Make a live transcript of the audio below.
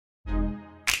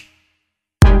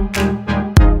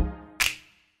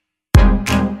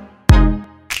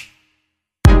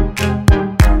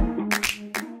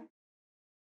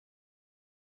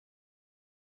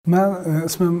Men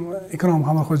ismim Ikrom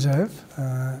Hamroxo'jayev.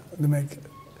 Demak,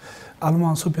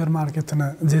 Almon supermarketini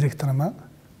direktoriman.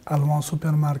 Almon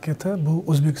supermarketi bu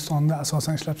O'zbekistonda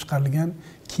asosan ishlab chiqarilgan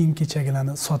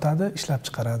kiyim-kechaklarni sotadi, ishlab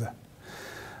chiqaradi.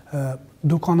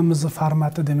 Do'konimizning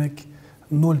formati demak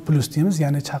 0+ deymiz,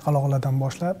 ya'ni chaqaloqlardan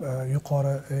boshlab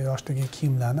yuqori yoshdagi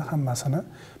kiyimlarni hammasini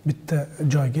bitta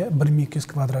joyga, 1200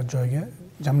 kvadrat joyga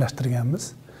jamlashtirganmiz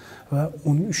va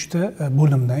 13 ta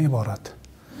bo'limdan iborat.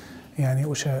 Ya'ni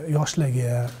o'sha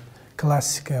yoshlarga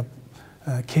klassika,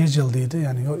 casual deydi,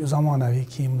 ya'ni zamonaviy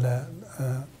kiyimlar,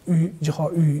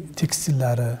 uy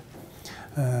tekstillari,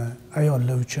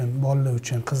 ayollar uchun, bolalar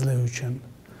uchun, qizlar uchun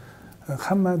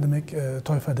hamma demak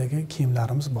toifadagi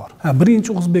kiyimlarimiz bor.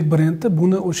 Birinchi o'zbek brendi,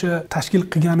 buni o'sha tashkil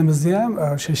qilganimizda ham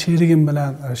o'sha sherigim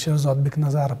bilan, Sherzod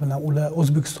Beknazarov bilan ular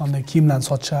O'zbekistondagi kiyimlarni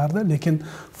sotishardi, lekin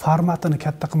formatini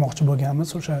katta qilmoqchi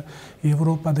bo'lganmiz. O'sha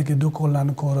Yevropadagi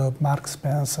do'konlarni ko'rib, Marks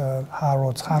Spencer,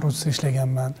 Harrods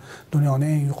ishlaganman.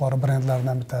 Dunyoning eng yuqori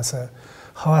brendlaridan bittasi.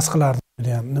 Havas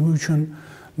qilardim ham. Nima uchun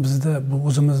bizda bu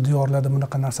o'zimiz diyorlarda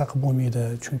bunaqa narsa qilib bo'lmaydi?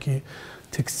 Chunki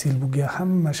tekstil bunga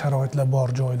hamma sharoitlar bor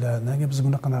joylar. Nega biz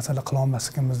bunaqa narsalar qila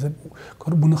olmasligimiz deb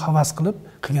ko'rib, buni havas qilib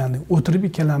qilgandik. O'tirib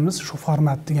ikkalamiz shu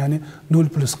formatni, ya'ni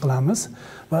 0+ qilamiz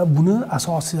va buni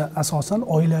asosan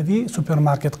oilaviy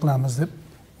supermarket qilamiz deb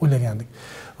o'ylagandik.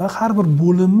 Va har bir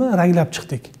bo'limni ranglab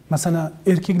chiqdik. Masalan,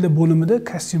 erkaklar bo'limida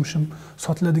kostyum-shim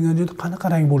sotiladigan joyda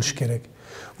qanaqa rang bo'lishi kerak?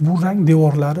 Bu rang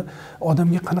devorlari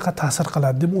odamga qanaqa ta'sir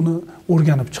qiladi deb uni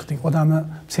o'rganib chiqdik. Odamni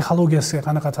psixologiyasiga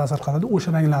qanaqa ta'sir qiladi,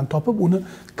 o'sha ranglarni topib, uni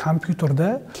kompyuterda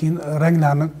keyin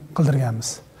ranglarni qildirganmiz.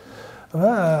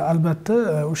 Va albatta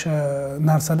o'sha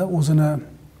narsalar o'zini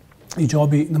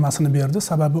ijobiy nimasini berdi.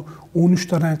 Sababi 13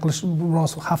 ta rang qilish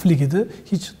biroz xavfli edi.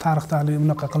 Hech tarixda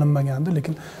bunaqa qilinmagandi,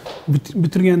 lekin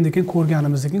bitirgandan keyin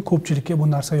ko'rganimizdan keyin ko'pchilikka bu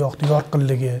narsa yoqdi.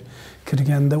 Yorqinligi,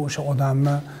 kirganda o'sha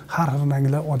odamni har xil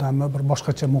ranglar odamni bir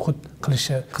boshqacha muhit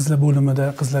qilishi, qizlar bo'limida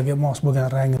qizlarga mos bo'lgan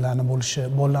ranglarni bo'lishi,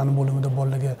 bolalarning bo'limida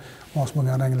bolalarga mos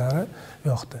bo'lgan ranglari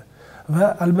yoqdi.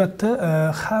 Va albatta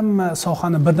hamma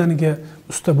sohani birdaniga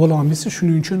usta bo'la olmaysiz.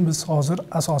 Shuning uchun biz hozir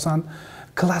asosan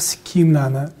klassik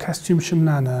kiyimlarni,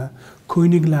 kostyum-shimlarni,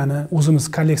 ko'ylaklarni o'zimiz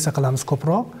kolleksiya qilamiz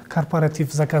ko'proq, korporativ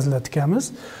zakazlar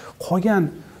tikamiz. Qolgan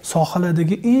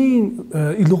sohalardagi eng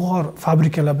ilg'or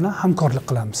fabrikalar bilan hamkorlik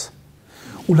qilamiz.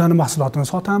 Ularning mahsulotini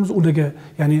sotamiz, ularga,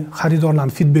 ya'ni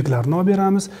xaridorlarning feedbacklarini olib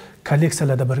beramiz,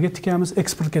 kolleksiyalarda birga tikamiz,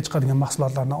 eksportga chiqadigan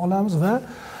mahsulotlarni olamiz va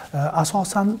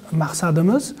asosan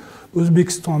maqsadimiz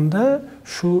O'zbekistonda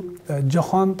shu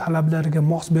jahon talablariga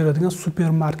mos beradigan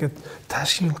supermarket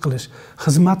tashkil qilish,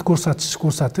 xizmat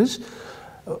ko'rsatish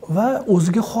va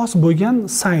o'ziga xos bo'lgan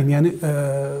sayn, ya'ni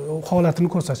holatini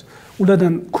ko'rsatish.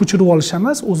 Ulardan ko'chirib olish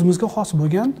emas, o'zimizga xos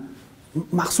bo'lgan,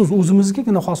 maxsus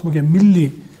o'zimizgagina xos bo'lgan milliy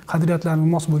qadriyatlarga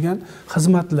mos bo'lgan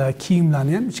xizmatlar,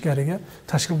 kiyimlarni ham ichkariga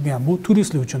tashkil qilgan. Bu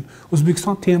turistlar uchun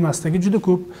O'zbekiston temasidagi juda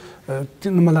ko'p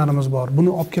nimalarimiz bor.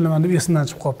 Buni olib kelaman deb esimdan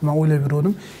chiqib qolibdi. Men o'ylab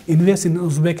yurdim. Invest in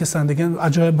Uzbekistan degan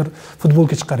ajoyib bir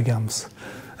futbolka chiqarganmiz.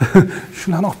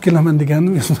 Shularni olib kelaman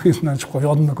deganim esimdan chiqib qoldi.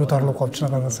 Yodimdan ko'tarilib qolibdi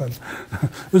shunaqa narsalar.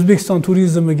 O'zbekiston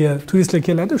turizmiga turistlar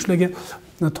keladi, shularga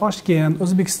Toshkent,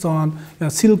 O'zbekiston,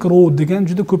 Silk Road degan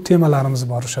juda ko'p temalarimiz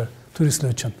bor o'sha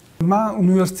turistlar uchun. Men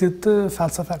universitetda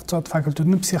falsafa iqtisod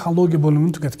fakultetini psixologiya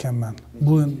bo'limini tugatganman.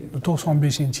 Bu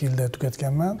 95-yilda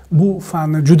tugatganman. Bu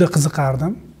fanni juda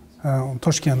qiziqardim.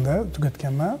 Toshkentda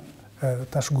tugatganman,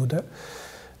 Tashguda.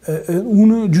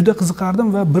 Uni juda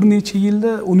qiziqardim va bir necha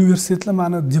yilda universitetlar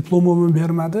meni diplomimni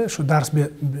bermadi, shu dars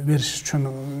berish uchun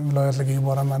viloyatlarga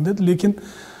yuboraman dedi. Lekin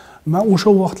men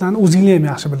o'sha vaqtlarni o'zinglar ham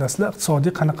yaxshi bilasizlar,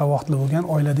 iqtisodiy qanaqa vaqtlar bo'lgan,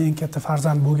 oilada eng katta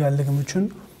farzand bo'lganligim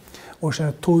uchun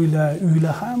o'sha to'ylar,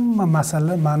 uylar, hamma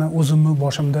masala meni o'zimni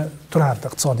boshimda turardi,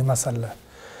 iqtisodiy masalalar.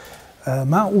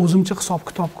 Men o'zimcha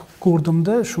hisob-kitob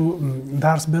ko'rdimda, shu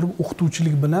dars berib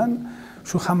o'qituvchilik bilan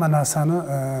shu hamma narsani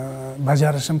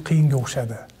bajarishim qiyinga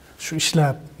o'xshadi. Shu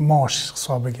ishlab maosh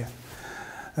hisobiga.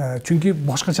 Chunki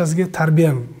boshqachasiga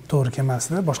tarbiyam to'g'ri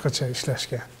kelmasdi, boshqacha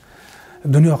ishlashga.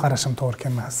 Dunyo qarashim to'g'ri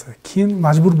kelmasdi. Keyin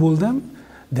majbur bo'ldim.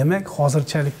 Demak,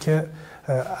 hozirchalikka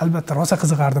albatta rosa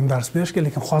qiziqardim dars berishga,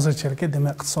 lekin hozirchalikka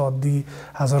demak iqtisodiy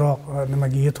azroq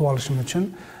nimaga yetib olishim uchun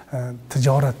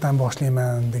tijoratdan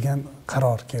boshlayman degan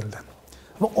qaror keldi.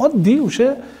 Va oddiy o'sha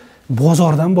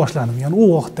bozordan boshladim. Ya'ni u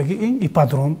vaqtdagi eng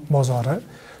ipodrom bozori,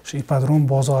 shu ipodrom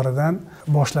bozoridan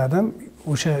boshladim.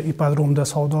 O'sha ipodromda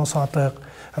savdo-sotiq,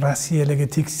 Rossiyaga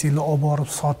tekstilni olib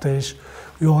borib sotish,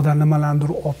 u yoqdan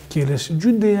nimalarnidir olib kelish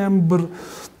juda ham bir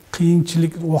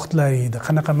qiyinchilik vaqtlar edi.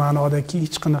 Qanaqa ma'nodaki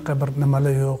hech qanaqa bir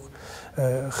nimalar yo'q.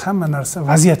 Hamma narsa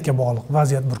vaziyatga bog'liq.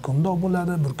 Vaziyat bir kun bundoq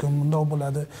bo'ladi, bir kun bundoq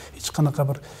bo'ladi. Hech qanaqa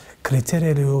bir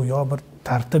kriteriyalar yo'q, yo bir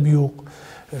tartib yo'q,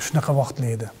 shunaqa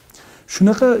vaqtlar edi.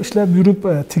 Shunaqa ishlab yurib,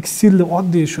 tekstilni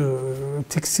oddiy shu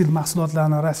tekstil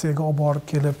mahsulotlarini Rossiyaga olib borib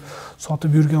kelib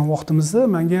sotib yurgan vaqtimizda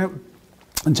menga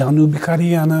Janubiy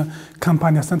Koreyani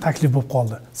kompaniyasidan taklif bo'lib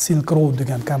qoldi. Silk Road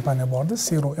degan kompaniya bordi,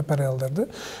 Zero Apparel derdi.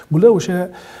 Bular o'sha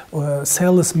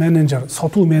sales manager,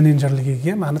 sotuv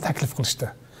menejerligiga meni taklif qilishdi.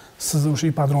 Siz o'sha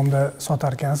ipodromda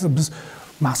sotar ekansiz, biz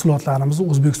mahsulotlarimizni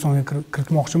O'zbekistonga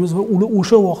kiritmoqchimiz va ular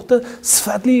o'sha vaqtda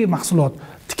sifatli mahsulot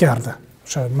tikardi.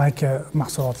 O'sha mayka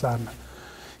mahsulotlarni.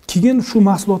 Keyin shu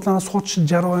mahsulotlarni sotish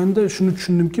jarayonida shuni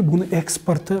tushundimki, buni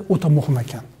eksporti o'ta muhim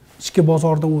ekan. Ichki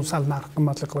bozorda u sal narx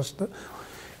qimmatlik qilishdi.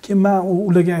 Keyin men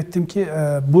ularga aytdimki,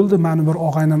 bo'ldi, meni bir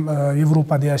og'aynim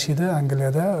Yevropada yashaydi,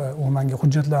 Angliyada, u menga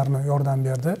hujjatlarni yordam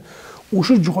berdi.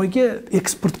 O'sha joyga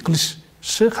eksport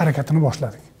qilishni harakatini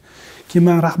boshladik. Keyin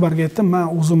men rahbarga aytdim,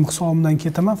 men o'zim hisobimdan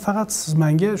ketaman, faqat siz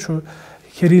menga shu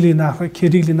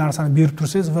kerakli narsani berib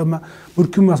tursangiz va men bir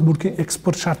kun emas, bir kun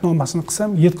eksport shartnomasini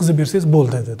qilsam, yetkazib bersangiz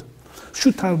bo'ldi dedi.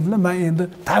 Shu tarz bilan men endi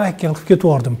tavakkal qilib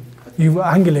ketib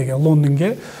Angliyaga, Londonga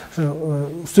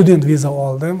student viza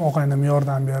oldim, og'aynim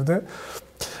yordam berdi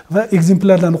va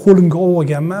ekzemplarlarni qo'limga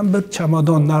olganman, bir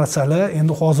chamadon narsalar,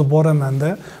 endi hozir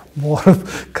boraman-da, borib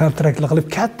kontraktlar qilib,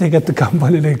 katta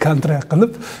kompaniyalarga kontrakt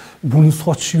qilib, buni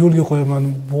sotish yo'lga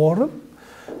qo'yaman, borib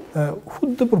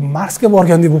xuddi bir Marsga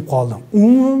borgandek bo'lib qoldim.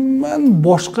 Umuman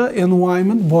boshqa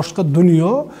environment, boshqa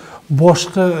dunyo,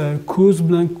 boshqa ko'z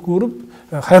bilan ko'rib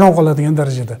hayron qoladigan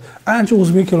darajada. Ancha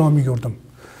o'zimga kelolmay yurdim.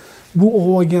 Bu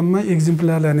olganman,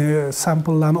 ekzemplarlarni,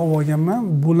 sampillarni olganman,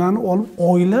 bularni olib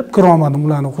oylab kira olmadim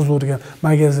ularni huzuriga,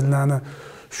 magazinlarni.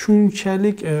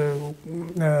 Shunchalik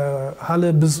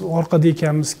hali biz orqada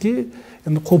ekanmizki,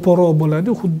 endi qo'poroq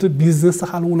bo'ladi, xuddi biznesda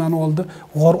hali ularni oldi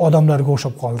g'or odamlarga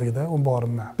o'xshab qoldik-da, u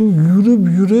borimman.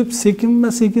 Yurib,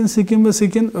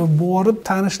 sekin borib,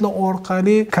 tanishlar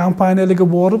orqali kompaniyalarga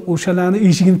borib, o'shalarni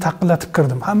eshigini taqillatib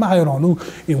kirdim. Hamma hayron.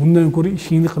 Undan ko'ra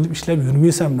ishingni qilib ishlab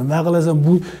yurmaysan, nima qilasan,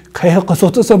 bu qayoqqa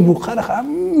sotasan, bu qara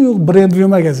hamma yo'q, brend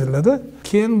magazinlarda.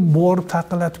 Keyin borib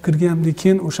taqillatib kirganimdan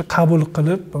keyin o'sha qabul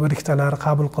qilib, bir ikkitalari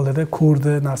qabul qildi,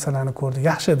 ko'rdi, narsalarni ko'rdi.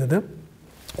 Yaxshi dedi.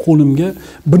 Qo'limga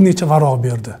bir necha varoq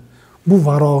berdi. Bu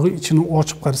varog'i ichini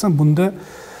ochib qarasam, bunda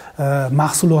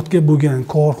mahsulotga bo'lgan,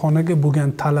 korxonaga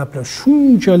bo'lgan talablar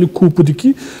shunchalik ko'p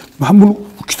ediki, men buni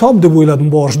kitob deb o'yladim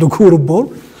borishda ko'rib bor.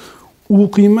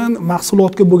 O'qiyman,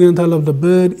 mahsulotga bo'lgan talablar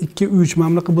 1, 2, 3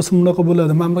 mamlaqa bo'lsa, bunaqa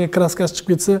bo'ladi. Mamlaqa kraskasi chiqib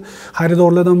ketsa,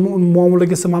 xaridorlardan muomala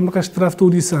kelsa, mamlaqa shtraf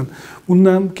to'laysan.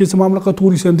 Undan kelsa mamlaqa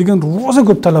to'laysan degan rosa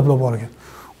ko'p talablar bor ekan.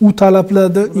 U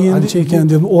talablarda endi ekan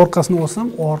deb orqasini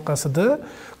olsam, orqasida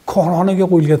korxonaga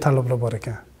qo'yilgan talablar bor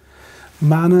ekan.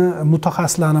 Meni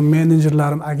mutaxassislarim,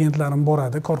 menejerlarim, agentlarim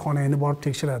boradi, korxonangni borib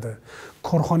tekshiradi.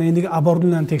 Korxonangdagi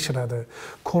obordinlarni tekshiradi.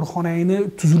 Korxonangni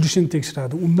tuzilishini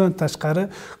tekshiradi. Undan tashqari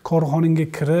korxonangga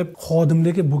kirib,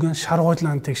 xodimlarga bo'lgan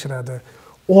sharoitlarni tekshiradi.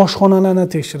 Oshxonalarni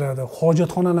tekshiradi,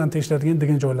 hojatxonalarni tekshiradigan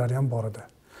degan joylari ham bor edi.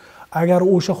 Agar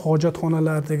o'sha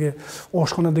hojatxonalardagi,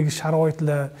 oshxonadagi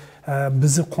sharoitlar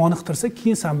bizni qoniqtirsa,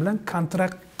 keyin sen bilan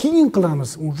kontrakt keyin qilamiz.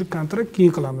 O'sha kontrakt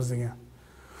keyin qilamiz degan.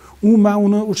 Men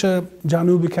uni o'sha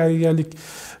Janubiy Koreyalik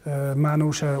meni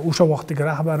o'sha vaqtdagi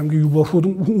rahbarimga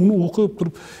yubordim. Uni o'qib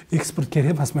turib, eksport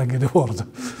kerak emas menga deb bordi.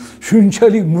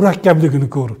 Shunchalik murakkabligini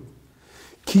ko'rib.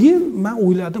 Keyin men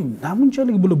o'yladim, nima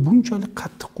bunchalik bular bunchalik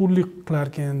qattiqqo'llik qilar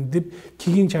ekan deb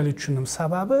keyinchalik tushundim.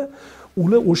 Sababi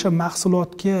ular o'sha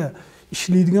mahsulotga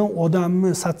ishlaydigan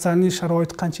odamni sotsial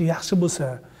sharoiti qancha yaxshi bo'lsa,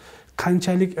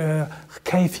 qanchalik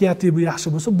kayfiyati yaxshi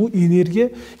bo'lsa, bu energiya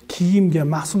kiyimga,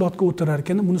 mahsulotga o'tirar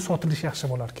ekan, buni sotilishi yaxshi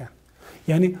bo'lar ekan.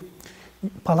 Ya'ni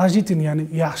pozitiv, ya'ni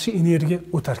yaxshi energiya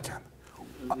o'tar ekan.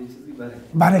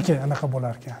 Baraka anaqa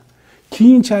bo'lar ekan.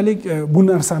 Keyinchalik bu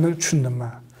narsani tushundim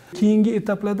men. Keyingi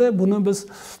etaplarda buni biz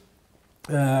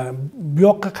bu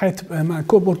yoqqa qaytib, men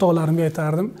ko'p o'rtoqlarimga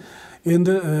aytardim.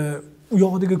 Endi u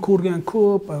yoqdagi ko'rgan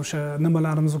ko'p o'sha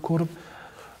nimalarimizni ko'rib,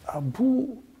 bu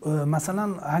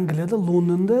masalan Angliyada,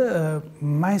 Londonda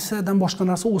maysadan boshqa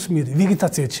narsa o'smaydi,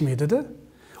 vegetatsiya yetishmaydi-da.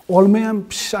 Olma ham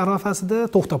pishish arafasida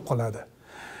to'xtab qoladi.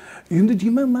 Endi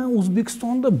deyman, men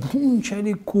O'zbekistonda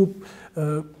bunchalik ko'p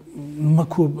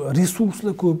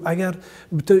resurslar ko'p. Agar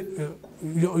bitta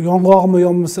yong'oqmi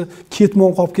yonmasa,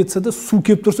 ketmon qolib ketsa-da, suv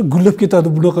kelib tursa, gullab ketadi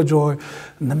bunaqa joy.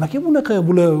 Nimaga bunaqa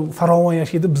bular farovon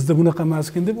yashaydi, bizda bunaqa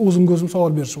emas ekan deb o'zimga o'zim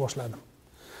savol berishni boshladim.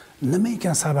 Nima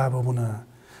ekan sababi buni?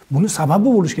 Buni sababi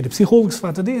bo'lish kerak. Psixolog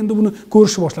sifatida endi buni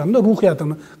ko'rishni boshladim-da,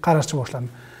 ruhiyatini qarashni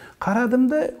boshladim.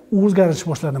 Qaradimda, o'zgarishni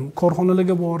boshladim.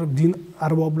 Korxonalarga borib, din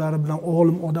arboblari bilan,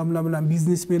 olim odamlar bilan,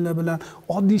 biznesmenlar bilan,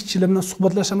 oddiy ishchilar bilan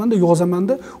suhbatlashamanda,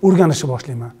 yozaman-da, o'rganishni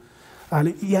boshlayman.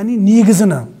 Ya'ni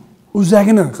negizini,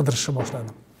 o'zagini qidirishni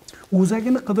boshladim.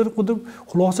 o'zagini qidirib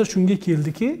xulosa shunga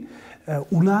keldiki,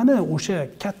 ularni o'sha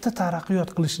katta taraqqiyot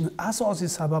qilishini asosiy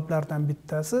sabablaridan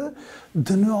bittasi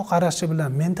dunyoqarashi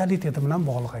bilan, mentaliteti bilan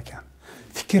bog'liq ekan.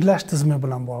 Fikrlash tizimi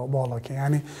bilan bog'liq ekan.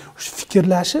 Ya'ni o'sha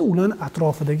fikrlashi ularning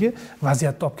atrofidagi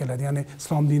vaziyatni olib keladi. Ya'ni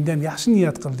islom dinida ham yaxshi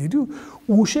niyat qildingiz-ku,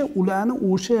 o'sha ularni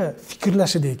o'sha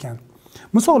fikrlashida ekan.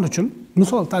 Misol uchun,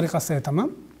 misol tariqasida aytaman.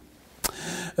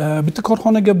 Bitta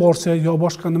korxonaga borsangiz yo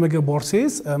boshqa nimaga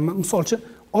borsangiz, misol uchun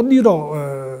oddiyroq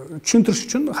tushuntirish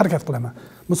uchun harakat qilaman.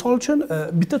 Misol uchun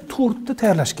bitta tortni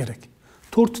tayyorlash kerak.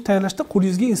 Tortni tayyorlashda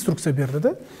qo'lingizga instruksiya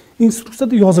beriladi.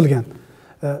 Instruksiyada yozilgan.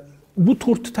 Bu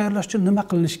tortni tayyorlash uchun nima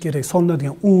qilinishi kerak?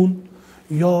 Solinadigan un,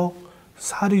 yog',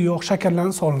 sariq yog',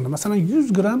 shakarlarni solinadi. Masalan,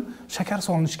 100 gram shakar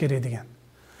solinishi kerak degan.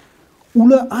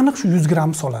 Ular aniq shu 100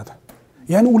 gramni soladi.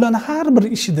 Ya'ni ularning har bir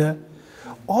ishida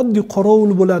oddiy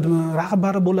qorovul bo'ladimi,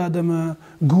 rahbari bo'ladimi,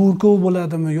 gurkov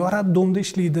bo'ladimi, yo raddomda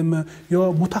ishlaydimi, yo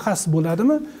mutaxassis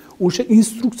bo'ladimi, o'sha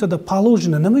instruksiyada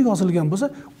положено nima yozilgan bo'lsa,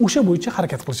 o'sha bo'yicha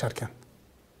harakat qilishar ekan.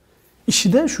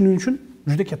 Ishida shuning uchun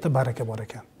juda katta baraka bor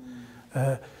ekan.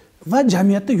 Va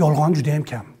jamiyatda yolg'on juda ham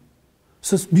kam.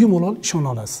 Siz bemalol ishona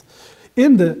olasiz.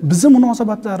 Endi bizning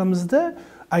munosabatlarimizda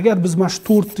agar biz mana shu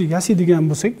tortni yasaydigan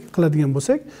bo'lsak, qiladigan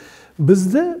bo'lsak,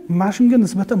 bizda mana shunga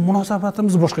nisbatan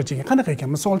munosabatimiz boshqacha ekan. Qanaqa ekan?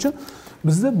 Misol uchun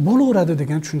bizda bo'laveradi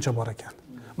degan tushuncha bor ekan.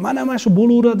 Mana shu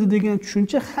bo'laveradi degan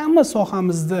tushuncha hamma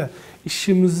sohamizda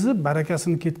ishimizni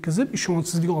barakasini ketkazib,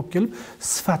 ishonchsizlikka olib kelib,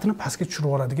 sifatini pastga tushirib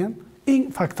yuboradigan eng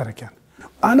faktor ekan.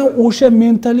 Ana o'sha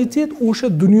mentalitet, o'sha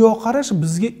dunyoqarash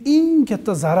bizga eng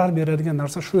katta zarar beradigan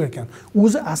narsa shu ekan.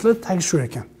 O'zi aslida tagi shu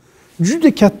ekan. Juda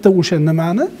katta o'sha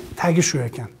nimani tagi shu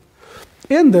ekan.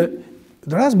 Endi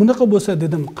ras bunaqa bo'lsa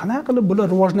dedim, qanaqa qilib bular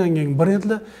rivojlangan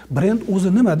brend o'zi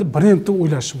nima deb brendni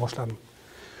o'ylashni boshladim.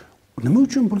 Nima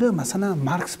uchun bular masalan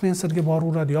Mark Spencerga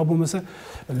boraveradi yo bo'lmasa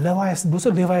Levi's bo'lsa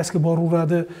Levi'sga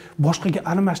boraveradi, boshqaga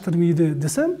almashtirmaydi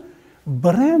desam,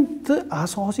 brendni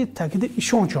asosiy tagida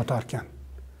ishonch yotar ekan.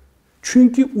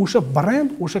 Chunki o'sha brend,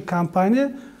 o'sha kompaniya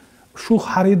shu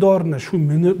xaridorni, shu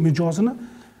mijozini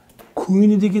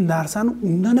ko'nglidagi narsani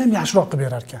undan ham yaxshiroq qilib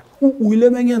berar ekan. U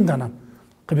o'ylamagandan ham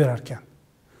qilib berar ekan.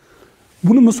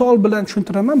 Buni misol bilan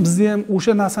tushuntiraman. Bizda ham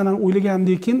o'sha narsani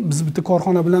o'ylagandan keyin biz bitta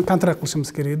korxona bilan kontrakt qilishimiz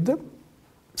kerak edi.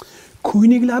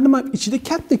 Ko'ylaklarning ham ichida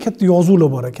katta yozuvlar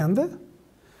bor ekanda.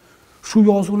 Shu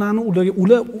yozuvlarni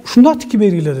ular shundoq tikib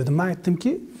beringlar dedim. Men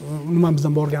aytdimki,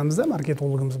 nimamizdan borganimizda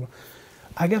marketologimiz bilan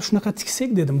agar shunaqa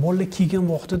tiksak dedim, bolalar kiygan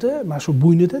vaqtida mana shu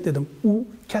bo'ynida dedim, u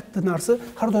katta narsa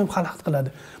har doim xalaqit qiladi.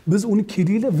 Biz uni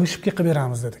keraklar vishibga qilib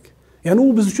beramiz dedik. Ya'ni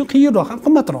u biz uchun qiyinroq ham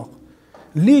qimmatroq.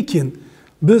 Lekin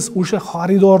biz o'sha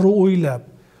xaridorni o'ylab,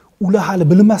 ular hali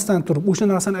bilmasdan turib o'sha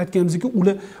narsani aytganimizga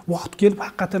ular vaqt kelib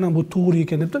haqiqatan ham bu to'g'ri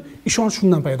ekan deb ishonch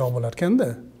shundan paydo bo'lar ekanda.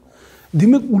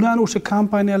 Demak, ularning o'sha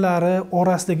kompaniyalari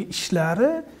orasidagi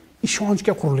ishlari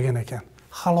ishonchga qurilgan ekan.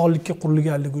 Halollikka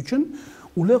qurilganligi uchun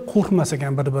ular qo'rqmas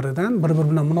ekan bir-biridan, bir-biri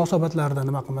bilan munosabatlarida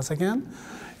nima qilmas ekan.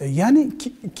 Ya'ni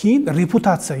keyin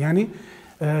reputatsiya, ya'ni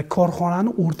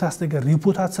korxonaning o'rtasidagi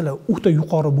reputatsiyalar o'ta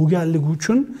yuqori bo'lganligi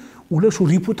uchun ular shu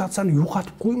reputatsiyani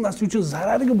yo'qotib qo'ymaslik uchun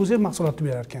zarariga bo'lsa ham mahsulotni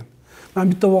berar ekan.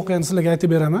 Men bitta voqeani sizlarga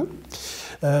aytib beraman.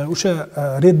 O'sha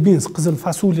Red Beans, qizil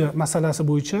fasulya masalasi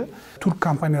bo'yicha turk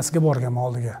kompaniyasiga borganman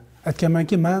oldiga.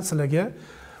 Aytganmanki, men sizlarga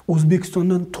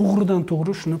O'zbekistondan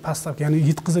to'g'ridan-to'g'ri shuni pastlab, ya'ni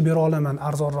yetkazib bera olaman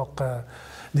arzonroqqa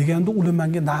deganda ular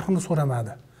menga narxini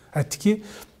so'ramadi. Aytdiki,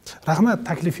 rahmat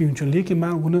taklifing uchun, lekin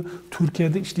men buni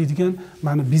Turkiyada ishlaydigan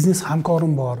meni biznes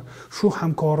hamkorim bor. Shu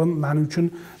hamkorim men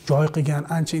uchun joy qilgan,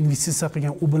 ancha investitsiya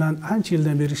qilgan, u bilan ancha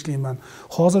yildan beri ishlayman.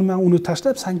 Hozir men uni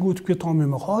tashlab senga o'tib keta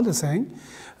olmayman. Xohlasang,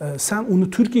 sen uni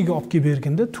Turkiyaga olib kelib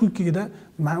berganda, Turkiyada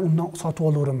men undan sotib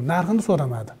olaveraman. Narxini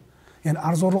so'ramadi. Ya'ni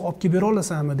arzonroq olib kelib bera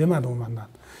olasanmi demadi u mendan.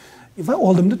 Va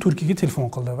oldimda Turkiyaga telefon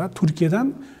qildi va Turkiyadan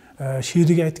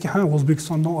sheriga aytdiki, "Ha,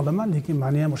 O'zbekistondan olaman, lekin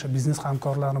meni ham o'sha biznes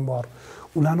hamkorlarim bor.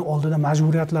 Ularning oldida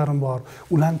majburiyatlarim bor.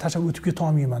 Ularni tashlab o'tib keta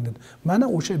olmayman" dedi. Mana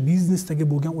o'sha biznesdagi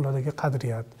bo'lgan ulardagi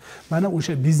qadriyat, mana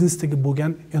o'sha biznesdagi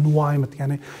bo'lgan environment,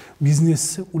 ya'ni biznes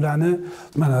ularni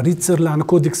mana ritsarlarning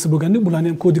kodeksi bo'lganda,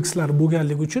 bularning ham kodekslari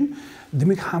bo'lganligi uchun,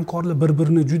 demak hamkorlar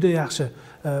bir-birini juda yaxshi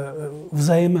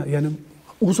vzaymi, ya'ni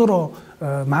o'zaro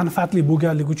manfaatli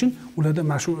bo'lganligi uchun ularda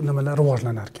mana shu nimalar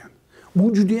rivojlanar ekan. Bu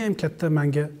juda ham katta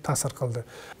menga ta'sir qildi.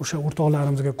 O'sha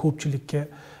o'rtoqlarimizga, ko'pchilikka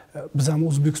biz ham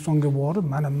O'zbekistonga borib,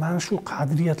 mana shu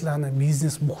qadriyatlarni,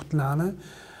 biznes muhitlarni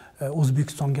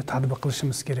O'zbekistonga tatbiq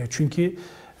qilishimiz kerak. Chunki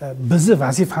bizning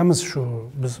vazifamiz shu.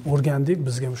 Biz o'rgandik,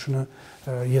 bizga shuni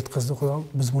yetkazdi Xudo,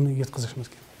 biz buni yetkazishimiz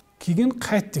kerak. Keyin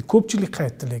qaytdik, ko'pchilik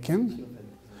qaytdi, lekin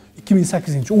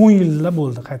 2008-10 yillar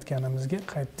bo'ldi qaytganimizga,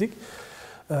 qaytdik.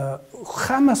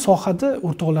 hamma sohada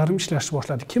o'rtoqlarim ishlashni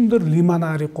boshladi. Kimdir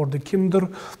limonari qurdi, kimdir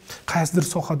qaysidir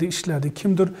sohada ishladi,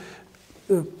 kimdir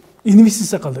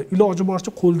investitsiya qildi. Iloji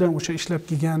boricha qo'ldan o'sha ishlab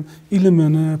kelgan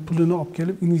ilmini, pulini olib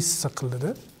kelib investitsiya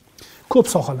qildi-da. Ko'p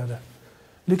sohalarda.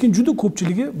 Lekin juda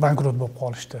ko'pchiligi bankrot bo'lib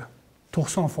qolishdi.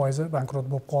 90% bankrot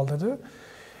bo'lib qoldi-da.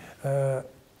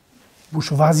 Bu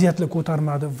shu vaziyatlar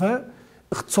ko'tarmadi va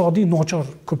iqtisodiy nochor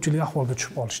ko'pchilik ahvolga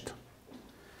tushib qolishdi.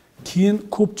 Keyin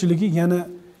ko'pchiligi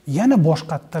yana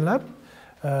boshqattalab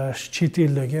chet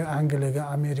ellarga, Angliyaga,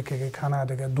 Amerikaga,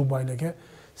 Kanadaga, Dubaylarga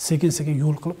sekin-sekin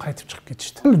yo'l qilib qaytib chiqib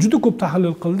ketishdi. Juda ko'p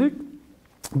tahlil qildik.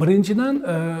 Birinchidan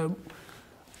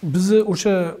bizni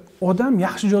o'sha odam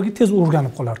yaxshi joyga tez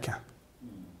o'rganib qolar ekan.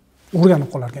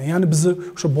 Ya'ni bizni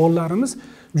o'sha bolalarimiz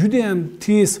juda ham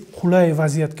tez, qulay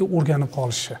vaziyatga o'rganib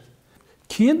qolishi.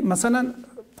 Keyin masalan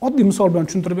oddiy misol bilan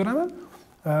tushuntirib beraman.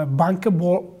 Bankka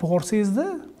borsangizda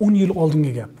 10 yil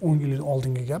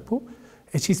oldingi gap bu.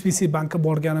 HSBC bankka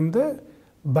borganimda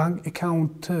bank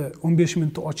akkauntni 15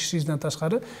 minutda ochishingizdan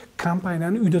tashqari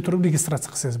kompaniyani uyda turib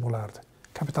registratsiya qilsangiz bo'lardi.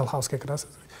 Capital House'ga kirasiz,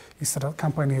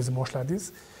 kompaniyangizni boshladingiz.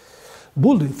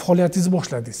 Bo'ldi, faoliyatingizni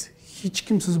boshladingiz. Hech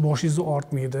kim siz boshingizni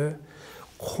ortmaydi.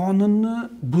 Qonunni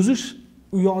buzish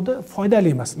u yoqda foydali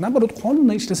emas. Nabarat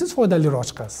qonundan ishlasangiz foydaliroq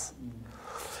chiqasiz.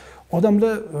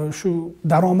 Odamlar shu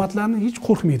daromadlarni hech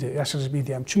qo'rqmaydi,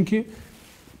 yashirishmaydi ham. Chunki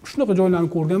shunaqa joylarni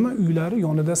ko'rganman, uylari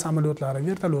yonida samolyotlari,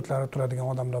 vertolyotlari turadigan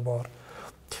odamlar bor.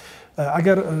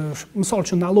 Agar misol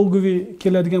uchun налоговый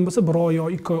keladigan bo'lsa, 1 oy yo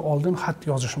 2 oy oldin xat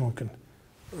yozish mumkin.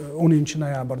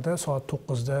 10-noyabrda soat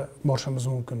 9 da borishimiz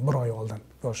mumkin, 1 oy oldin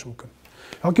yorish mumkin.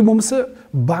 Yoki bo'lmasa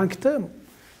bankda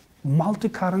multi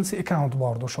currency account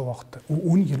bordi o'sha vaqtda. U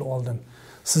 10 yil oldin.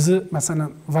 Sizni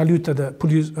masalan valyutada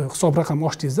pulingiz hisob raqam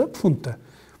ochdingizda funtda.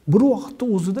 Bir vaqtda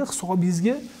o'zida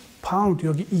hisobingizga pound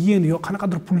yoki yen yo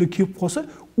qanaqadir pullar kelib qolsa,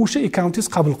 o'sha akkauntingiz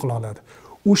qabul qila oladi.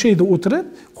 O'sha yerda o'tirib,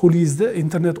 qo'lingizda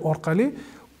internet orqali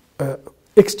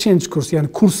exchange kurs, ya'ni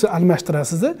kursni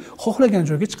almashtirasiz, xohlagan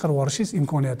joyga chiqarib olishingiz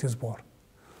imkoniyatingiz bor.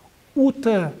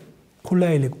 O'ta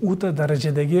qulaylik, o'ta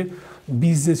darajadagi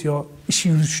biznes yo ish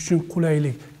yuritish uchun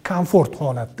qulaylik, komfort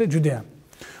holatda juda ham.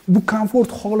 Bu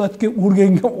komfort holatga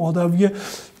o'rgangan odamga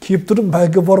kelib turib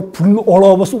bankka borib pulni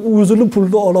ola olmasa, o'zini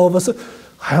pulni ola olmasa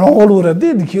hayron qolaveradi.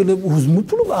 Endi kelib o'zimni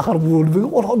pulim axir bo'lib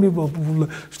olmayman pulni.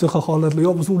 Shunaqa holatlar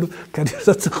yo bo'lmasa uni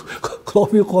konvertatsiya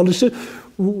qilolmay qolishi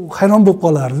hayron bo'lib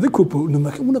qolardi-da ko'p.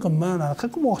 Nimaga bunaqa men anaqa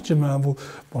qilmoqchiman, bu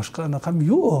boshqa anaqam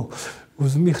yo'q.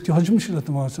 O'zimga ehtiyojim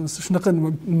ishlatamoqchiman. Shunaqa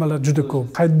nimalar juda ko'p.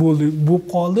 Qayd bo'lib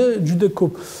qoldi, juda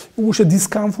ko'p. O'sha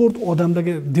diskomfort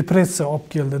odamlarga depressiya olib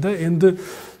keldi-da. Endi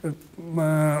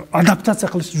adaptatsiya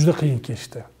qilish juda qiyin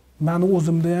kechdi. Meni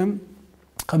o'zimda ham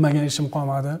qilmagan ishim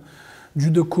qolmadi.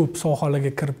 Juda ko'p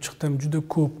sohalarga kirib chiqdim, juda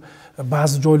ko'p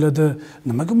ba'zi joylarda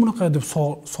nimaga bunaqa deb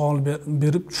savol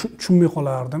berib tushunmay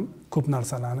qolardim ko'p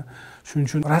narsalarni. Shuning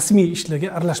uchun rasmiy ishlarga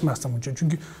aralashmasdim uncha.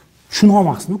 Chunki tushuna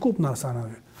olmasdim ko'p narsani.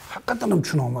 Haqiqatan ham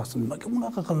tushuna olmasdim. Nimaga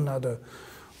bunaqa qilinadi?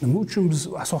 Nima uchun biz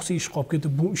asosiy ish qolib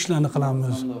ketib bu ishlarni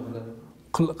qilamiz?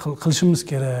 Qilishimiz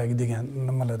kerak degan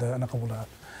nimalarda anaqa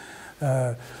bo'ladi.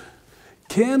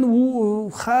 Keyin u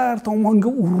har tomonga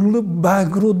urilib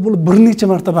bankrot bo'lib, bir necha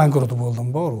marta bankrot bo'ldim,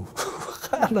 bor u.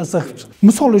 Har narsa.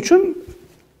 Misol uchun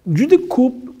juda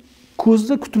ko'p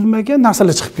ko'zda kutilmagan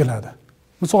narsalar chiqib keladi.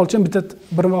 Misol uchun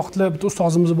bir vaqtlar bitta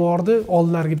ustozimiz bor edi,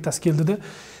 oldilariga bittasi keldida,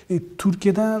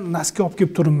 Turkiyadan naska olib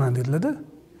kelib turibman dedilar-da.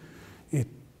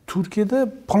 Turkiyada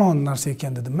falon narsa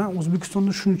ekan dedi. Men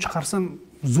O'zbekistonda shuni chiqarsam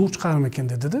zo'r chiqarmi ekan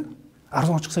dedi-da.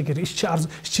 Arzon chiqsa kerak,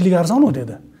 ishchilik arzon u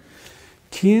dedi.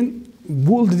 Keyin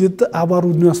bo'ldi dedi,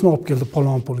 оборудованиясini olib keldi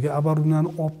falon pulga. Оборудованияni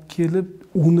olib kelib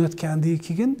o'rnatgandan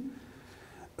keyin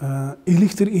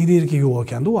elektr energiya yo'q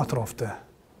ekanda u atrofda.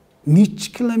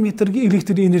 Necha kilometrga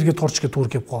elektr energiya tortishga to'g'ri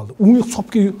kelib qoldi. U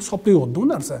hisobga yo'qdi u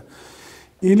narsa.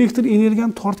 Elektr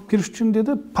energiyani tortib kelish uchun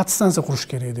dedi, podstansiya qurish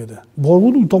kerak dedi.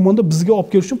 Borg'ud u tomonda bizga olib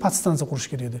kelish uchun podstansiya qurish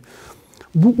kerak edi.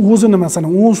 Bu o'zini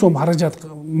masalan 10 so'm xarajat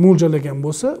mo'ljallagan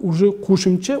bo'lsa, uje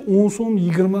qo'shimcha 10 so'm,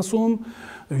 20 so'm,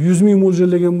 100 ming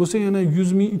mo'ljallagan bo'lsa, yana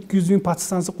 100 ming, 200 ming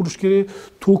podstansiya qurish kerak,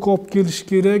 tok olib kelish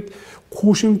kerak,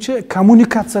 qo'shimcha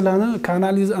kommunikatsiyalarni,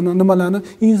 nimalarni,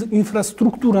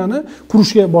 infrastrukturani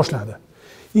qurishga boshladi.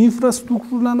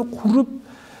 Infrastrukturani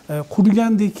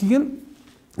qurgandan keyin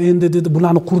endi dedi,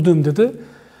 bularni qurdim dedi.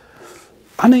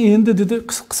 Ana endi dedi,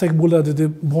 qilsak bo'ladi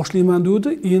deb boshlayman dedi.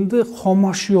 Endi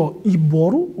xomashyo ip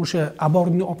bor, o'sha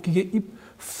оборудование olib kelgan ip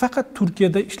faqat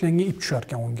Turkiyada ishlangan ip tushar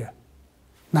ekan unga.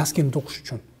 Naskini to'qish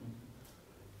uchun.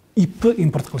 Ipni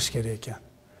import qilish kerak ekan.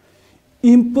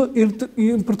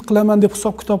 Import qilaman deb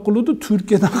hisob-kitob qildi,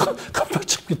 Turkiyadan qapab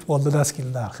chiqib ketib qoldi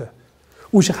naskin narxi.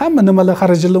 O'sha hamma nimalar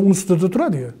xarajatlar uni ustida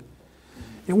turadi-yu.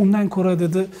 Undan ko'ra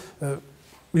dedi,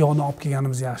 u yoqni olib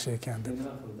kelganimiz yaxshi ekan dedi.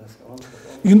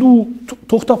 Endi u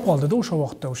to'xtab qoldi-da o'sha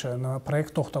vaqtda, o'sha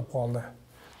proyekt to'xtab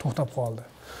qoldi.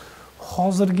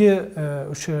 Hozirgi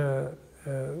o'sha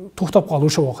to'xtab qoldi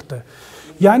o'sha vaqtda.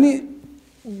 Ya'ni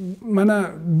mana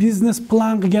biznes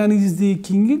plan qilganingizdan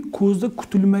keyingi ko'zda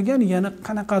kutilmagan yana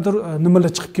qanaqadir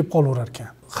nimalar chiqib kelib qolaverar ekan.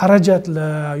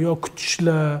 Xarajatlar yo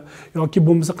kutishlar yoki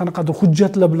bo'lmasa qanaqadir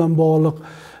hujjatlar bilan bog'liq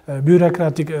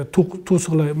byurokratik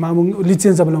to'siqlar, mana bu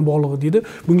litsenziya bilan bog'liq deydi.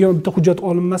 Bunga bitta hujjat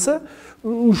olinmasa,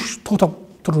 u to'xtab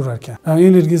turaverar ekan.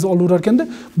 Energiyangizni olaverar ekanda,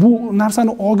 bu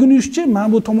narsani olgunizcha mana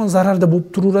bu tomon zararda bo'lib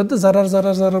turaveradi,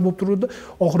 zarar bo'lib turadi,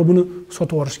 oxiri buni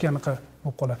sotib yuborishga anaqa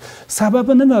bo'lib qoladi.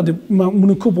 Sababi nima deb men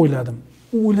buni ko'p o'yladim.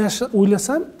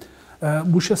 O'ylasam,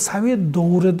 bu Sovet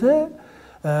davrida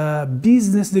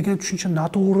biznes degan tushuncha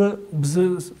noto'g'ri bizni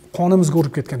qonimizga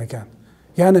urib ketgan ekan.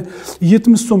 Ya'ni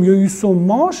 70 so'm yo 100 so'm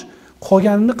maosh,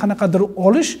 qolganini qanaqadir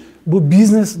olish bu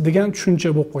biznes degan tushuncha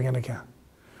bo'lib qolgan ekan.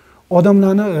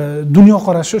 Odamlarni dunyo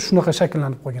qarashi shunaqa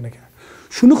shakllanib qolgan ekan.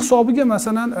 Shuni hisobiga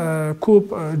masalan ko'p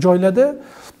joylarda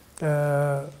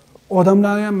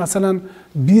odamlar ham masalan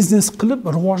biznes qilib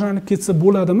rivojlanib ketsa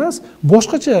bo'ladi emas,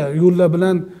 boshqacha yo'llar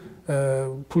bilan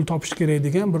pul topish kerak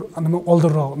degan bir nima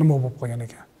oldinroq nima bo'lib qolgan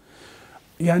ekan.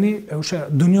 Ya'ni o'sha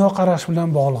dunyo qarash bilan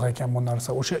bog'liq ekan bu narsa.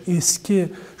 O'sha eski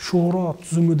sho'ro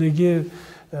tuzumidagi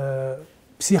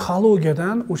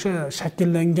psixologiyadan, o'sha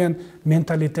shakllangan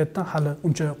mentalitetdan hali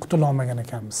uncha qutula olmagan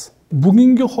ekanmiz.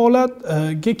 Bugungi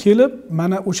holatga kelib,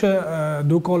 mana o'sha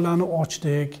do'konlarni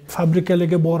ochdik,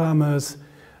 fabrikalarga boramiz.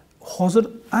 Hozir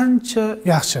ancha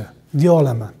yaxshi deya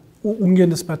olaman. Unga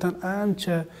nisbatan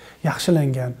ancha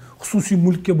yaxshilangan, xususiy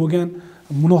mulkka bo'lgan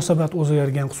munosabat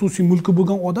o'zgargan, xususiy mulki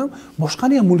bo'lgan odam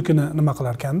boshqani ham mulkini nima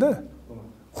qilar ekanda?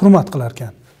 Hurmat qilar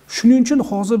ekan. Shuning uchun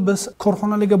hozir biz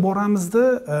korxonalarga boramizda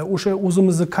o'sha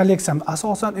o'zimizni kolleksiyamiz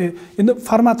asosan endi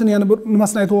formatini yana bir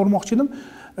nimasini aytib o'rmoqchi edim.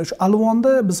 Shu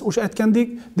alvonda biz o'sha aytgandek,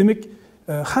 demak,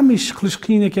 hamma ish qilish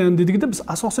qiyin ekan dedikda, biz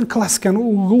asosan klassikani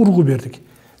urg'u berdik.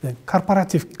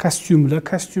 Korporativ kostyumlar,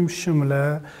 kostyum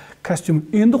shimlar, kostyum.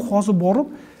 Endi hozir borib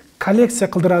kolleksiya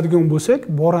qildiradigan bo'lsak,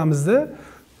 boramizda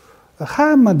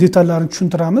hamma detallarni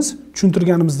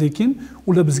tushuntirganimizdan keyin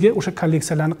ular bizga o'sha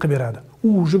kolleksiyalarni qilib beradi. U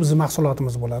o'zi bizning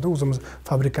mahsulotimiz bo'ladi, o'zimiz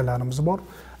fabrikalarimiz bor.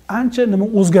 Ancha nima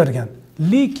o'zgargan,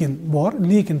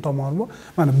 lekin tomoni bor.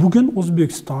 Mana bugun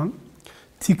O'zbekiston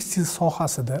tekstil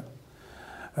sohasida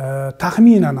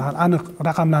taxminan, aniq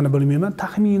raqamlarni bilmayman,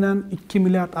 taxminan 2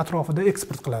 milliard atrofida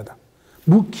eksport qiladi.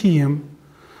 Bu kiyim,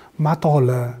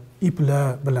 matolar,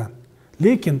 iplar bilan.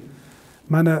 Lekin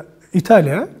mana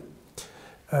Italiya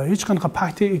hech qanaqa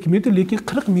paxta ekmaydi, lekin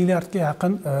 40 milliardga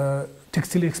yaqin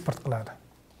tekstil eksport qiladi.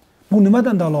 Bu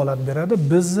nimadan dalolat beradi?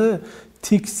 Bizni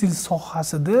tekstil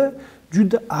sohasida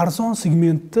juda arzon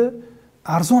segmentda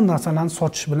arzon narsalarni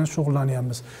sotish bilan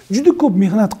shug'ullanyapmiz. Juda ko'p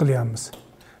mehnat qilyapmiz.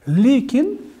 Lekin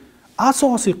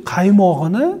asosiy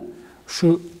qaymog'ini shu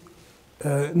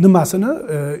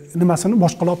nimasini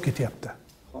boshqalab ketyapti.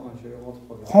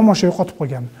 Xomashyoga qotib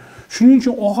qolgan. Shuning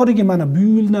uchun oxirgi mana bu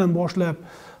yildan boshlab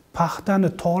paxtani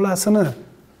tolasini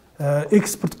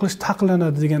eksport qilish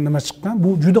taqiqlanadi degan nima chiqqan. Bu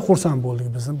juda xursand bo'ldik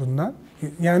biz bundan.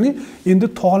 Ya'ni endi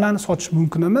tolani sotish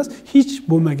mumkin emas, hech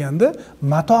bo'lmaganda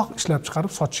matoq ishlab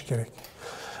chiqarib sotish kerak.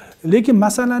 Lekin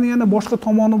masalani yana boshqa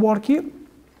tomoni borki,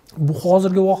 bu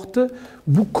hozirgi vaqtda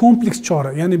bu kompleks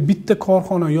chora, ya'ni bitta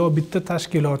korxona yo bitta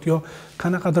tashkilot yo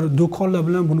qanaqadir do'konlar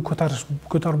bilan buni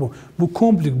ko'tarib bu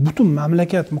kompleks, butun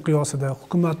mamlakat miqyosida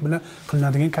hukumat bilan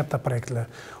qilinadigan katta proyektlar.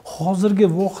 Hozirgi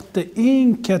vaqtda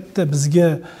eng katta bizga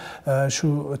shu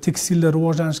tekstillar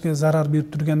rivojlanishiga zarar berib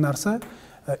turgan narsa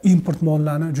import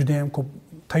mollarni juda ham ko'p,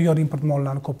 tayyor import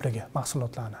mollarni ko'pligi,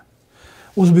 mahsulotlarni.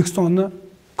 O'zbekistonni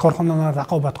korxonalar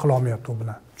raqobat qila olmayapti u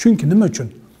bilan. Chunki nima uchun?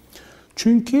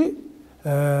 Chunki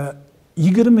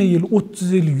 20 yil,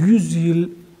 30 yil, 100 yil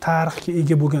tarixga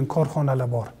ega bo'lgan korxonalar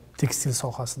bor tekstil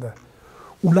sohasida.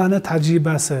 Ularni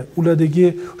tajribasi, ulardagi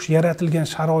o'sha yaratilgan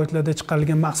sharoitlarda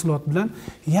chiqarilgan mahsulot bilan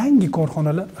yangi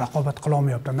korxonalar raqobat qila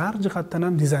olmayapti. Narx jihatdan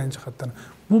ham, dizayn jihatdan.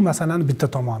 Bu masalaning bitta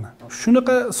tomoni.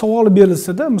 Shunaqa savol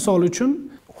berilsa-da, misol uchun,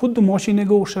 xuddi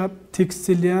mashinaga o'xshab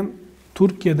tekstilni ham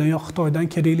Turkiyadan yo Xitoydan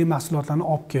kerakli mahsulotlarni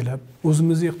olib kelib,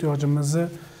 o'zimizning ehtiyojimizni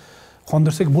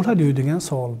qondirsak bo'ladi-yu degan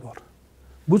savol bor.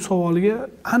 Bu savolga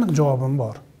aniq javobim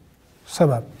bor.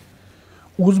 Sabab,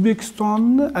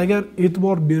 O'zbekistonni agar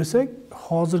e'tibor bersak,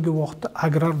 hozirgi vaqtda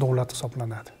agrar davlat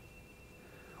hisoblanadi.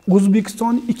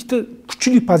 O'zbekistonning ikkita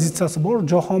kuchli pozitsiyasi bor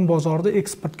jahon bozorida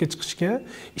eksportga chiqishga,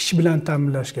 ish bilan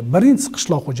ta'minlashga. Birinchisi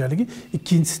qishloq xo'jaligi,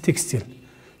 ikkinchisi tekstil.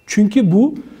 Chunki bu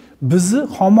bizni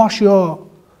xomashyo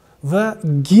va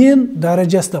gen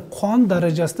darajasida, qon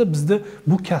darajasida bizda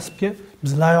bu kasbga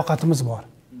biz layoqatimiz bor.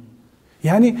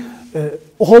 Ya'ni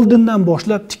oldindan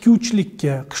boshlab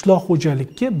tikuvchilikka, qishloq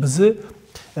xo'jalikka bizi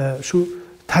shu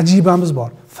tajribamiz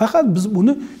bor. Faqat biz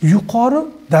buni yuqori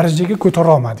darajaga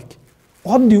ko'tara olmadik.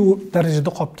 Oddiy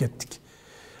darajada qolib ketdik.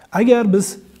 Agar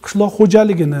biz qishloq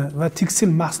xo'jaligini va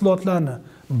tekstil mahsulotlarini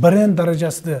brend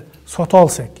darajasida sota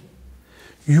olsak,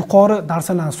 yuqori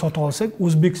narsalarni sota olsak,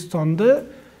 O'zbekistonda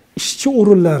ishchi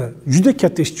o'rinlari, juda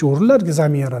katta ishchi o'rinlarga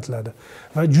zamin yaratiladi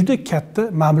va juda katta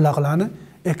mablag'larni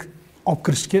olib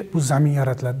kirishga bu zamin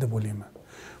yaratiladi deb o'ylayman.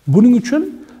 Buning uchun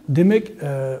demak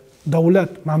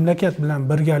davlat, mamlakat bilan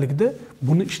birgalikda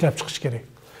buni ishlab chiqish kerak.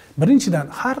 Birinchidan,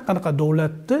 har qanaqa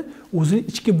davlatda o'zining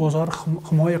ichki bozorini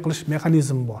himoya qilish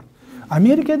mexanizmi bor.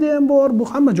 Amerikada ham bor, bu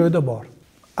hamma joyda bor.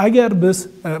 Agar biz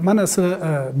mana siz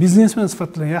biznesmen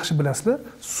sifatida yaxshi bilasizlar,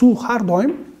 suv har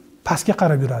doim pastga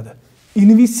qarab yuradi.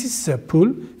 Investitsiya, pul,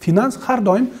 finans har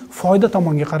doim foyda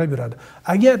tomonga qarab yuradi.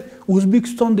 Agar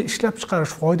O'zbekistonda ishlab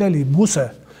chiqarish foydali bo'lsa,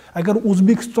 agar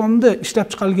O'zbekistonda ishlab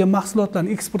chiqarilgan mahsulotlarni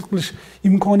eksport qilish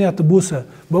imkoniyati bo'lsa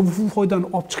va bu foydani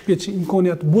olib chiqib ketish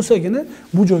imkoniyati bo'lsagina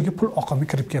bu joyga pul oqimi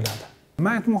kirib keladi.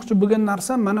 Men aytmoqchi bo'lgan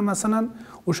narsam, mana masalan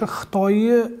o'sha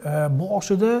Xitoyni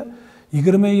boshida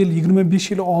 20 yil,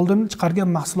 25 yil oldin chiqargan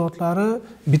mahsulotlari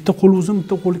bitta qo'l uzun,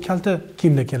 bitta qo'l kalta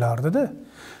kiyimda kelardi-da.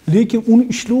 Lekin uni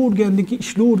ishlab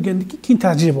keyin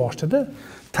tajriba oshdida.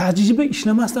 Tajriba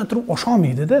ishlamasdan turib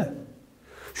osholmaydi-da.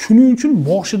 Shuning uchun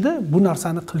boshida bu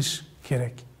narsani qilish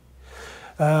kerak.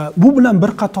 Bu bilan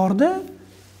bir qatorda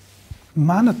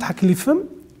meni taklifim,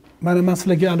 mana men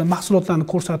sizlarga hali mahsulotlarni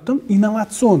ko'rsatdim,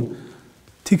 innovatsion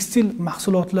tekstil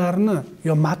mahsulotlarini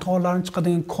yo matolarni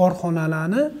chiqadigan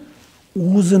korxonalarni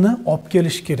o'zini olib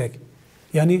kelish kerak.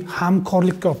 Ya'ni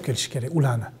hamkorlikka olib kelish kerak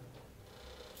ularni.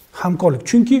 Hamkorlik.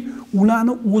 Chunki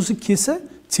ularni o'zi kelsa,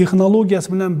 texnologiyasi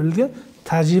bilan birga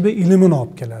tajriba ilmini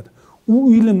olib keladi.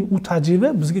 U ilm, u tajriba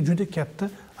bizga juda katta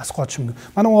asqotishi mumkin.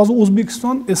 Mana hozir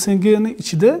O'zbekiston SNGning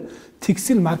ichida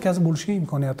tekstil markazi bo'lishiga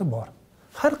imkoniyati bor.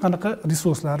 Har qanaqa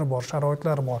resurslari bor,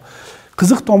 sharoitlari bor.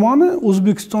 Qiziq tomoni,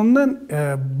 O'zbekistondan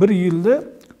bir yilda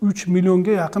 3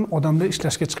 millionga yaqin odamlar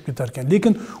ishlashga chiqib ketar ekan.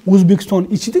 Lekin O'zbekiston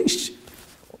ichida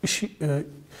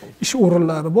ish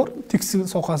o'rinlari bor, tekstil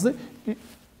sohasida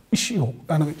ish yo'q.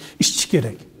 Ya'ni ishchi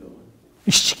kerak.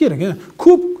 Ishchi kerak.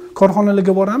 Ko'p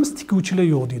korxonalarga boramiz, tikuvchilar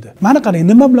yo'q deydi. Mana qarang,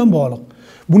 nima bilan bog'liq?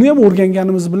 Buni ham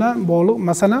o'rganganimiz bilan bog'liq.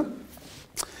 Masalan,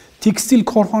 tekstil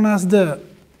korxonasida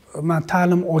men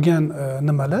ta'lim olgan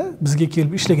nimalar bizga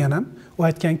kelib ishlagan ham, u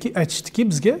aytishdiki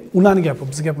bizga, ularning gapi,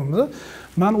 biz gapimizda,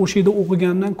 men o'sha yerda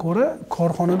o'qigandan ko'ra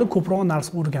korxonada ko'proq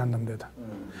narsa o'rgandim dedi.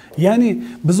 Ya'ni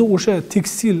biz o'sha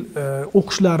tekstil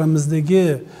o'qishlarimizdagi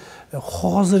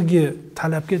hozirgi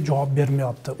talabga javob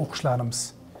bermayapti o'qishlarimiz.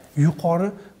 Yuqori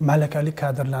malakali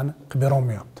kadrlarni qilib bera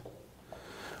olmayapti.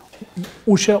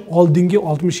 O'sha oldingi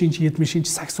 60-chi, 70-chi,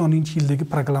 80-chi yildagi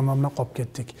programma bilan qolib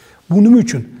ketdik. Bu nima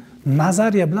uchun?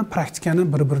 Nazariya bilan praktikani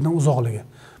bir-biridan uzoqligi.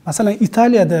 Masalan,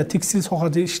 Italiyada tekstil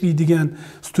sohasida ishlaydigan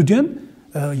student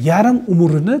yarim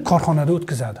umrini korxonada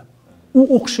o'tkazadi. U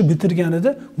o'qishni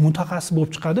bitirganida mutaxassis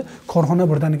bo'lib chiqadi, korxona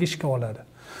birdaniga ishga oladi.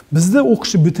 Bizda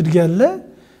o'qishni bitirganlar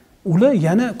ular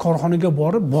yana korxonaga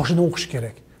borib boshidan o'qish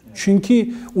kerak. Chunki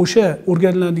o'sha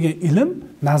o'rganiladigan ilm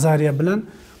nazariya bilan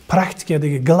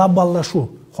praktikadagi globallashuv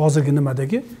hozirgi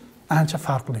nimadagi ancha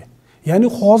farqli. Ya'ni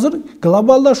hozir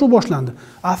globallashuv boshlandi.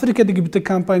 Afrikadagi bitta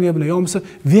kompaniya bilan yoki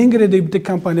Vengriyadagi bitta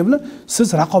kompaniya bilan siz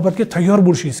raqobatga tayyor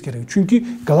bo'lishingiz kerak. Chunki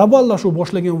globallashuv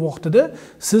boshlagan vaqtida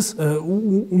siz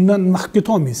undan nima qilib keta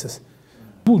olmaysiz.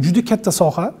 Bu juda katta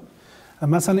soha.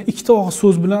 Masalan, ikkita og'iz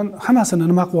so'z bilan hammasini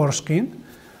nima qilib yuborish qiyin.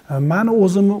 Meni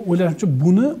o'zimni o'ylashimcha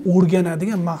buni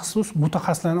o'rganadigan maxsus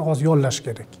mutaxassislarni hozir yollash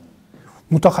kerak.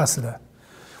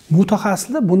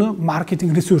 Mutaxassislar buni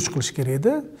marketing research qilish kerak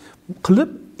edi. Qilib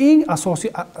eng asosiy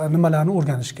nimalarni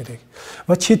o'rganish kerak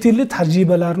va chet ellik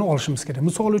tajribalarni olishimiz kerak.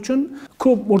 Misol uchun,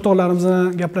 ko'p o'rtoqlarimiz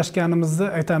bilan gaplashganimizda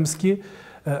aytamizki,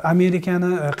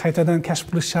 Amerikani qaytadan kashf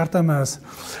qilish shart emas.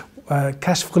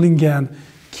 Kashf qilingan,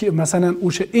 masalan,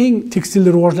 o'sha eng tekstil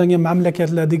rivojlangan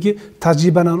mamlakatlardagi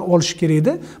tajribalarni olish kerak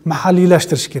edi,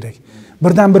 mahalliylashtirish kerak.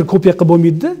 Birdan bir kopiya qilib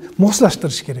bo'lmaydi,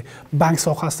 moslashtirish kerak. Bank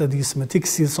sohasida deysizmi,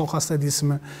 tekstil sohasida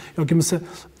deysizmi, yoki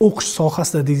o'qish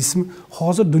sohasida deysizmi,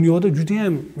 hozir dunyoda juda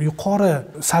ham yuqori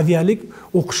saviyalik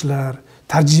o'qishlar,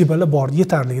 tajribalar bor,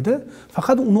 yetarli-da.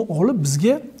 Faqat uni olib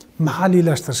bizga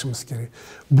mahalliylashtirishimiz kerak.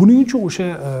 Buning uchun o'sha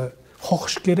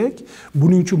xohish kerak,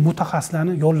 buning uchun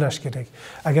mutaxassislarni yollash kerak.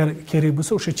 Agar kerak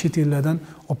bo'lsa, o'sha chet ellardan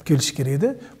olib kelish kerak edi.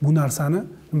 Bu narsani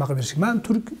nima qilib berish kerak? Men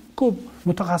turk ko'p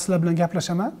mutaxassislar bilan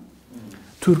gaplashaman.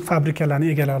 Turk fabrikalarning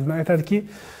egalari bilan aytadiki,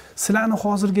 sizlarni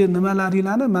hozirgi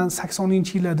nimalaringlarni men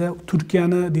 80-yillarda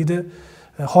Turkiyani deydi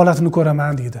holatini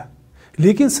ko'raman deydi.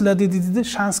 Lekin sizlarda deydi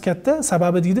shans katta,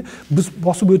 sababi deydi biz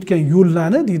bosib o'tgan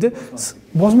yo'llarni deydi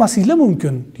bosmasinglar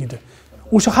mumkin deydi.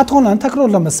 O'sha xatolarni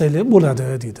takrorlamasanglar bo'ladi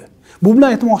deydi. Bu bilan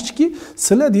aytmoqchiki,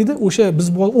 sizlar deydi o'sha biz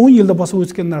 10 yilda bosib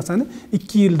o'tgan narsani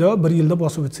 2 yilda, 1 yilda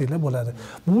bosib o'tsanglar bo'ladi.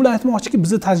 Bu bilan aytmoqchiki,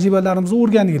 bizni tajribalarimizni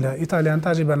o'rganinglar, Italiyan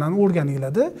tajribalarini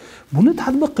o'rganinglar-da, buni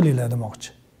tatbiq qilinglar demoqchi.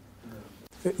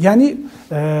 Ya'ni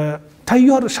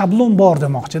tayyor shablon bor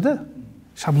demoqchi-da.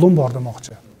 Shablon bor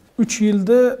demoqchi. 3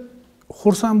 yilda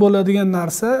xursand bo'ladigan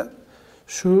narsa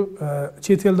shu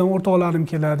chet eldan o'rtoqlarim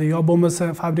keladi yo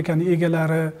bo'lmasa fabrikaning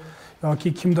egalari yoki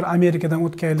kimdir Amerikadan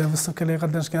o'tganlar, выставкаlarga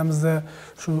qatnashganimizda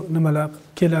shu nimalar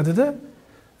keladida,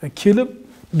 kelib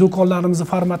do'konlarimizni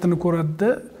formatini ko'radida,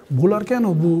 bo'lar ekan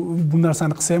bu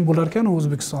narsani qilsa ham bo'lar ekan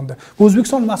O'zbekistonda.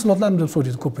 O'zbekiston mahsulotlarini deb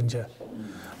so'raydi ko'pincha.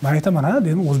 Men aytaman, ha,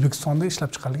 dedim, O'zbekistonda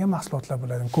ishlab chiqarilgan mahsulotlar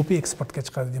bo'ladi. Ko'pi eksportga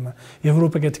chiqadi deyman.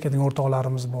 Yevropaga tikadigan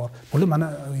o'rtoqlarimiz bor. Bular mana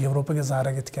Yevropaga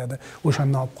Zaraga tikadi.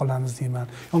 O'shandan olib qolamiz deyman.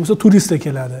 Yo bo'lmasa turistlar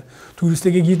keladi.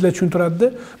 Turistlarga gidlar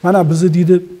tushuntiradida, mana bizni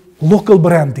deydi local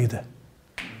brand deydi.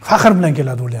 Faxr bilan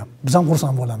keladi ular ham. Biz ham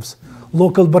xursand bo'lamiz.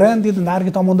 Local brand deydi,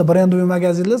 narigi tomonda brandoviy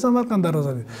magazinlar Samarqand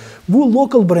darvozada. Bu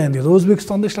local brand deydi,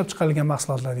 O'zbekistonda ishlab chiqarilgan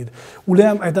mahsulotlar deydi. Ular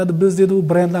ham aytadi, biz deydi bu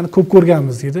brendlarni ko'p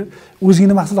ko'rganmiz deydi.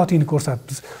 O'zingizning mahsulotingni ko'rsat,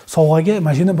 biz sovg'aga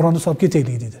mashina bironda solib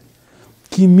ketaylik deydi.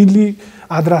 Keyin milliy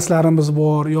adreslarimiz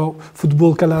bor, yo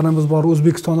futbolkalarimiz bor,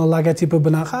 O'zbekistonning logotipi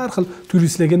bilan har xil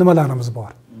turistlarga nimalarimiz bor.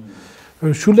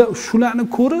 Shularni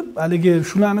ko'rib, haligi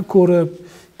shularni ko'rib,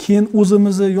 keyin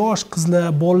o'zimizni yosh qizlar,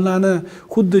 bolalarni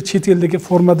xuddi chet eldagi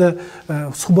formada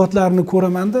suhbatlarini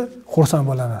ko'ramanda xursand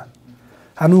bo'laman.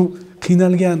 Hani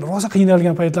qiynalgan, rosa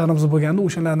qiynalgan paytlarimiz bo'lganda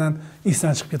o'shalardan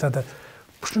esdan chiqib ketadi.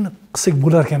 Shuni qilsak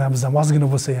bo'lar ekan bizdan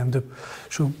ozgina bo'lsa ham deb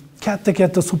shu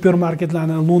katta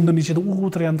supermarketlarni London ichida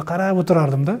o'tirganda qarab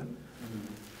o'tirardim-da.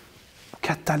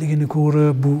 Kattaligini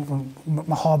ko'rib, bu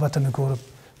mahobatini ko'rib,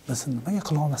 biz nimaga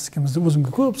qila olmasligimizni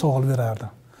o'zimga ko'p savol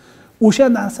berardim. O'sha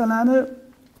narsalarni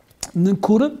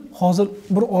ko'rib, hozir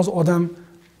bir oz odam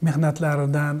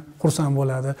mehnatlaridan xursand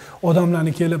bo'ladi.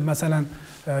 Odamlarni kelib, masalan,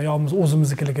 yo'qmiz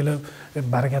o'zimiznikiga kelib,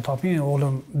 baraka toping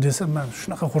o'g'lim desa, men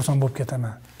shunaqa xursand bo'lib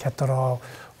ketaman. Kattaroq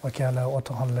akalar,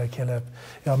 otaxonlar kelib,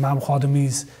 yo men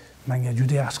xodimingiz menga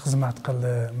juda yaxshi xizmat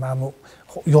qildi, men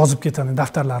yozib ketaman,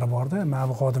 daftarlari bor-da,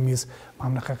 men xodimingiz mana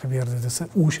bunaqa qilib berdi desa,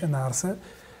 o'sha narsa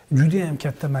juda ham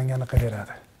katta menga anaqa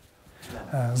beradi.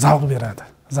 Zavq beradi.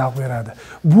 Zavq beradi.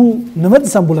 Bu nima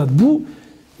desam bo'ladi? Bu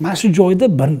mana shu joyda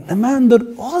bir nimandir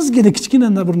ozgina kichkina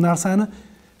bir narsani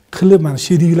qilib, mana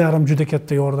sheriklarim juda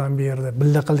katta yordam berdi.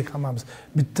 Birga qildik hammamiz.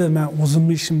 Bitta men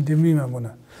o'zimning ishim demayman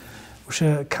buni. O'sha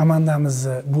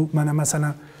komandamizni, bu mana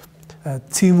masalan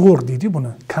teamwork deydi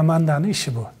buni. Komandaning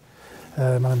ishi bu.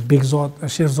 Mana Bekzod,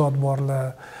 Sherzod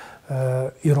borlar,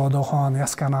 Irodaxon,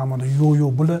 Yaskanamoda,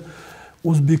 yo'q bular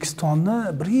O'zbekistonni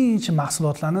birinchi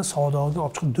mahsulotlarni savdoga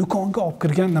olib chiqib, do'konga olib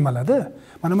kirgan nimalarda?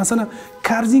 Mana masalan,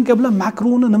 korzinka bilan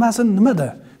makroni nimada?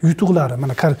 Yutuqlari.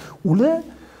 Mana ular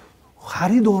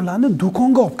xaridorlarni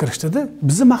do'konga olib kirishdi-da.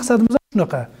 Bizning maqsadimiz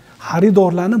shunaqa.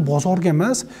 Xaridorlarni bozorga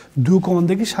emas,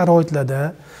 do'kondagi sharoitlarda,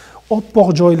 oppoq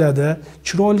joylarda,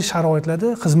 chiroyli sharoitlarda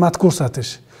xizmat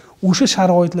ko'rsatish. O'sha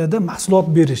sharoitlarda mahsulot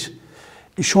berish,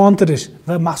 ishontirish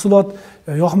va mahsulot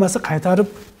yoqmasa qaytarib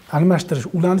almashtirish,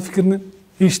 ularning fikrini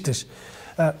eshitish.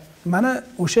 Mana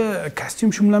o'sha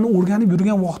kostyum shimlarni o'rganib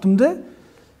yurgan vaqtimda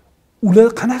ular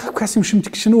qanaqa kostyum shim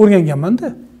tikishini o'rganganman-da.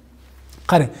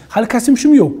 Qarang, hali kostyum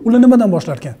shim yo'q. Ular nimadan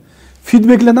boshlar ekan?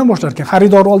 Feedbacklardan boshlar ekan.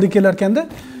 Xaridor oldiga kelar ekanda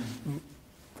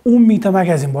 10 mingta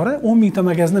magazin bor, 10 mingta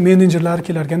magazinda menejerlari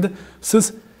kelar ekanda,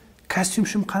 siz kostyum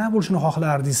shim qanaqa bo'lishini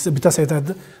xohlardingiz? Bittasi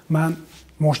aytadi, men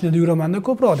mashinada yuraman-da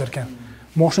ko'proq der ekan.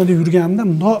 Mashinada yurganimda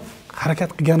bundoq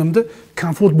harakat qilganimda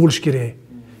komfort bo'lish kerak.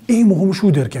 Eng muhimi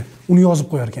shu der ekan. Uni yozib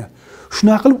qo'yar ekan.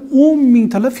 Shuna qilib 10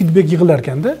 mingtalab feedback yig'ilar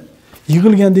ekanda,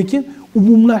 yig'ilgandan keyin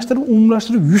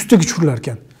umumlashtirib 100 taga tushirilar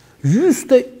ekan. 100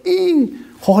 ta eng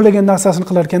xohlagan narsasini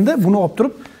qilar ekanda, buni olib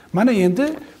turib, mana endi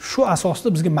shu asosda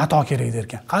bizga mato kerak der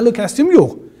ekan. Hali kostyum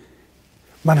yo'q.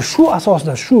 Mana shu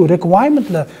asosda, shu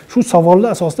requirementlar, shu savollar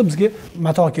asosida bizga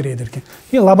mato kerak der ekan.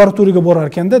 Keyin laboratoriyaga borar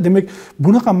ekanda, demak,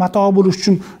 bunaqa mato bo'lish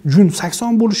uchun jun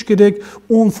 80 bo'lish kerak,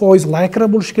 10% lycra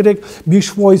bo'lish kerak,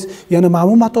 5% yana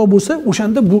ma'mum mato bo'lsa,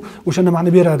 o'shanda bu o'sha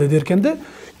nimani beradi der ekanda,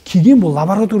 keyin bu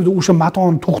laboratoriyada o'sha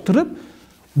matoni to'qtirib,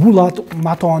 bu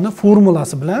matoni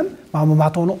formulasi bilan ma'mum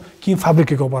matoni keyin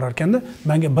fabrikaga olib borar ekanda,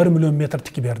 menga 1 million metr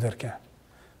tikib berdi der ekan.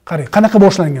 Qarang, qanaqa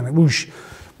boshlangan bu ish.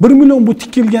 1 million bu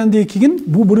tikilgandan keyin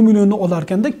bu 1 millionni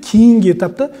olarkanda keyingi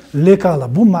etapda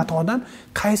lekalar, bu matodan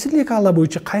qaysi lekalar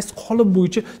bo'yicha, qaysi qolip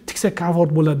bo'yicha tiksa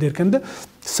komfort bo'ladi derkanda,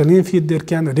 slim fit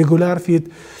derkan, regular fit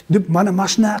deb mana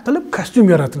mashina qilib kostyum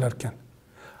yaratilar ekan.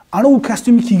 Ana u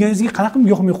kostyumni kiyganingizga qanaqa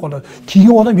yoqmay qoladi.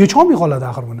 Kiygan odam yecha olmay qoladi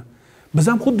axir buni. Biz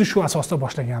ham xuddi shu asosda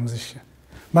boshlaganmiz ishni.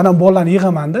 Men ham bolalarni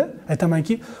yig'amanda,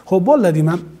 aytamanki, "Xo'p bolalar,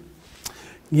 deyman,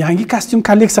 yangi kostyum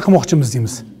kolleksiya qilmoqchimiz"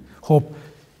 deymiz. "Xo'p,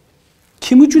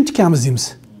 kim uchun tikamiz" deymiz.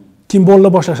 Kim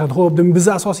bolalar boshlashadi. Xo'p,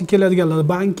 bizga asosiy keladiganlar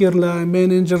bankerlar,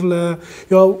 menejerlar,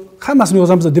 yo hammasini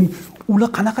yozamiz. Demak, ular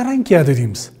qanaqa rang kiyadi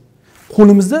deymiz.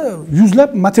 Qo'limizda yuzlab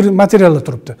materiallar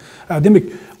turibdi. Demak,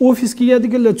 ofis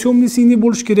kiyadiganlar temniy siniy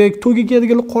bo'lish kerak, to'yga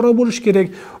kiyadiganlar qora bo'lish kerak,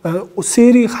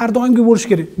 seri har doimgi bo'lish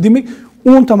kerak. Demak,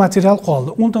 10 ta material qoldi.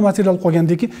 10 ta material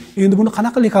qolgandan keyin endi buni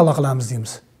qanaqa lekalar qilamiz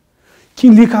deymiz.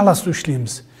 Keyin lekalar ustida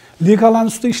ishlaymiz.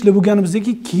 Lekalarning ustida ishlab bo'lganimizdan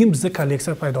keyin bizda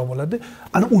kolleksiya paydo bo'ladi.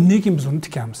 Ana undan keyin biz uni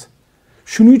tikamiz.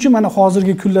 Shuning uchun mana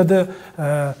hozirgi kunlarda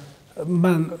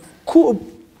men ko'p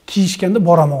kiyishganda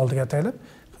boraman oldiga ataylab,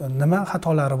 nima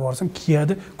xatolari borsam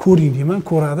kiyadi, ko'ring deyman,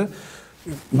 ko'radi.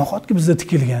 Nahotki bizda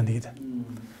tikilgan deydi.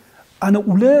 Ana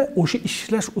ular o'sha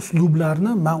ishlash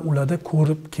uslublarini men ularda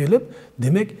ko'rib kelib,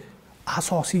 demak,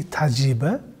 asosiy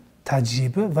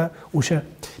tajriba va o'sha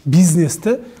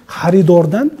biznesda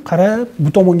xaridordan qarab bu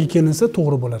tomonga kelinsa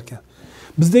to'g'ri bo'lar ekan.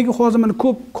 Bizdagi hozir mana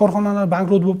ko'p korxonalar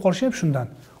bankrot bo'lib qolishyapti shundan.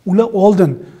 Ular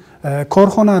oldin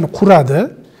korxonani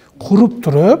qurib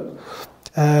turib,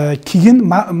 keyin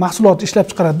mahsulot ishlab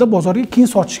chiqaradi-da, bozorga keyin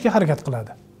sotishga harakat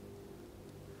qiladi.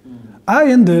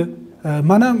 Endi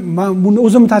men buni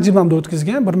o'zim tajribamda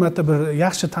o'tkazgan bir marta bir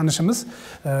yaxshi tanishimiz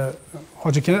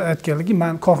Hoji aka aytganligi,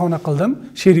 men korxona qildim,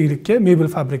 sheriklikka, mebel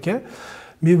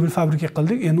fabrika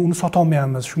qildik, endi uni sota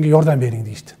olmayapmiz, shunga yordam bering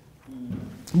deydi.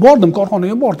 Bordim,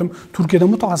 korxonaga bordim, Turkiyadan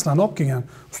mutaxassislarni olib kelgan,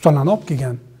 ustalarni olib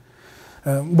kelgan.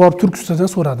 Borib turk ustadan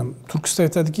so'radim. Turk usta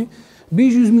aytadiki,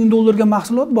 $500 ming dollarga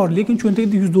mahsulot bor, lekin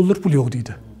cho'ntagida $100 pul yo'q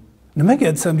deydi.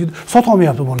 Nimaga desam deydi, sota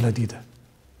olmayapti bolalar deydi.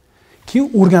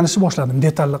 Keyin o'rganishni boshladim,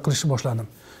 detalli qilishni boshladim.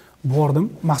 Bordim,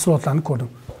 mahsulotlarni ko'rdim.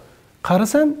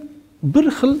 Qarasam, bir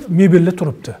xil mebellar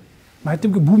turibdi. Men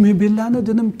aytdimki, bu mebellarni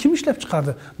dedim, kim ishlab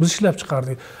chiqardi? Biz ishlab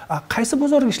chiqardik. Qaysi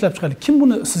bozorga ishlab chiqardi? Kim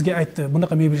buni sizga aytdi?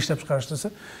 Bunaqa mebel ishlab chiqarish desa,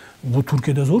 bu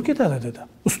Turkiyada zo'r ketadi dedi.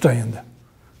 Usta endi.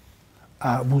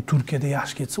 Bu Turkiyada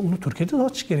yaxshi ketsa, uni Turkiyada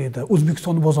sotish kerak edi.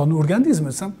 O'zbekistonning bozorini o'rgandingizmi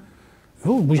desam,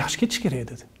 yo'q, bu yaxshi ketish kerak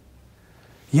dedi.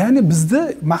 Ya'ni bizda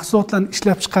mahsulotlarni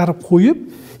ishlab chiqarib qo'yib,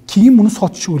 keyin buni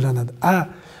sotish o'ylanadi.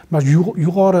 Mana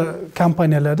yuqori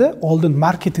kompaniyalarda oldin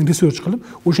marketing research qilib,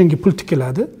 o'shanga pul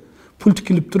tikiladi. Pul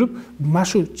tikilib turib, mana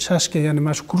shu chashka, ya'ni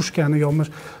mana shu krujkani yoki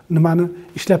nimani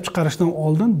ishlab chiqarishdan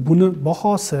oldin buni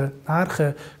bahosi, narxi,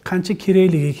 qancha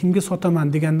kerakligi, kimga sotaman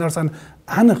degan narsani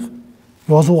aniq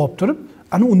yozib olib turib,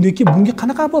 ana undan keyin bunga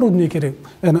qanaqa оборудование kerak,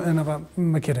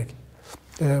 nima kerak,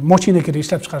 mashina kerak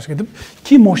ishlab chiqarishga deb,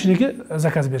 keyin mashinaga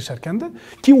zakaz berishar ekanda,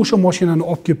 keyin o'sha mashinani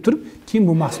olib kelib turib, keyin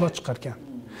bu mahsulot chiqar ekan.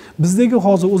 Bizdagi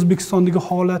hozir O'zbekistondagi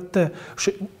holatda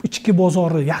o'sha ichki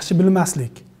bozorni yaxshi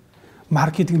bilmaslik,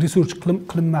 marketing research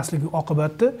qilinmasligi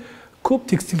oqibatida ko'p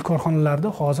tekstil korxonalarida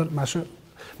hozir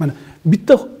mana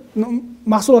bitta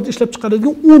mahsulot ishlab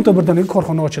chiqaradigan 10 ta birdaniga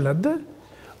korxona ochiladi-da,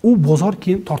 u bozor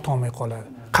keyin torta olmay qoladi.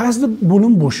 Qaysidir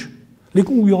bo'lim bo'sh,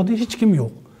 lekin u yoqda hech kim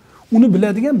yo'q. Uni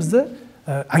biladigan bizda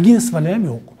agentstvalar ham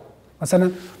yo'q.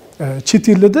 Masalan, chet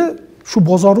ellarda shu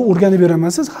bozorni o'rganib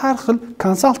beramansiz, har xil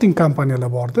konsalting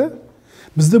kompaniyalar borda.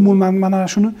 Bizda mana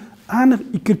shuni aniq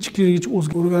ikirchiklarigacha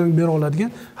o'rganib bera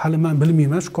oladigan hali men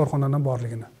bilmayman shu korxonadan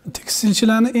borligini.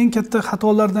 Tekstilchilarning eng katta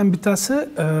xatolaridan bittasi,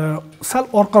 sal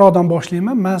orqaroqdan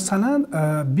boshlayman. Masalan,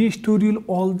 5-4 yil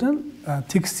oldin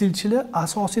tekstilchilar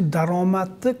asosiy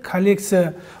daromadni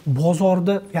kolleksiya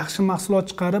bozorda yaxshi mahsulot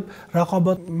chiqarib,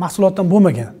 raqobat mahsulotdan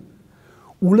bo'lmagan.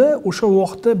 Ular o'sha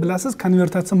vaqtda bilasiz,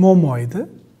 konvertatsiya muammo edi.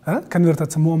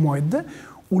 Konvertatsiya muammo edi.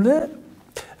 Ular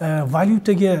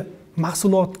valyutaga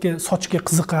mahsulotga sochga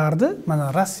qiziqardi. Mana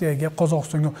Rossiyaga,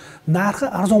 Qozog'istonga narxi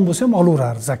arzon bo'lsa ham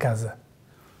olaverardi zakazni.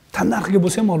 Tan narxiga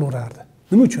bo'lsa ham olaverardi.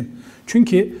 Nima uchun?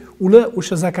 Chunki ular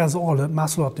o'sha zakazni olib,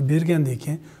 mahsulotni bergandan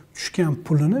keyin tushgan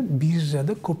pulini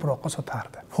birjada ko'proqqa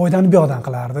sotardi. Foydani bu yoqdan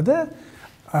qilardi-da,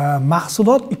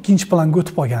 mahsulot ikkinchi planga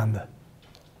o'tib qolgandi.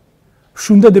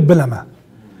 Shunda deb bilaman.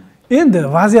 Endi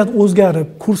vaziyat o'zgarib,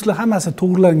 kurslar hammasi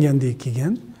to'g'rilangandan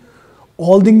keyin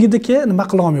oldingidagi nima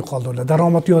qila olmay qoldi ular,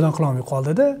 daromad yo'qdan qila olmay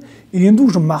qoldi-da. Endi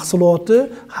o'sha mahsuloti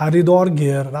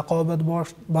xaridorgir,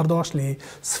 raqobatbardoshli,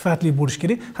 sifatli bo'lish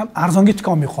kerak, ham arzonga tika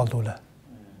olmay qoldi ular.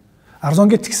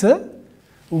 Arzonga tiksa,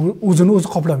 o'zini o'zi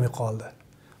qoplamay qoldi.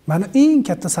 Mana eng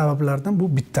katta sabablardan bu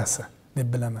bittasi deb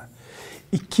bilaman.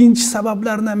 Ikkinchi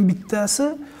sabablardan bittasi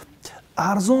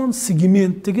arzon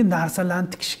segmentdagi narsalarni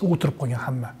tikishga o'tirib qolgan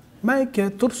hamma. Mayka,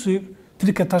 tursuk,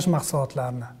 trikotaj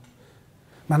mahsulotlarini.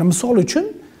 Mana misol uchun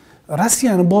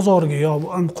Rossiyaning bozoriga yo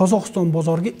Qozog'iston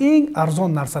bozoriga eng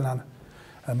arzon narsalarni.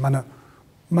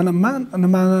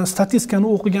 Man statistikani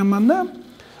o'qiganmanda,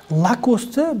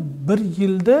 Lacoste bir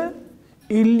yilda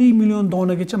 50 million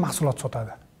donagacha mahsulot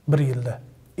sotadi. Bir yilda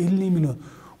 50 million.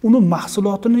 Uni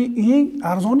mahsulotining eng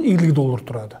arzoni $50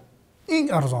 turadi. Eng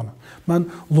arzoni. Men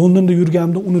Londonda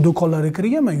yurganimda uni do'konlariga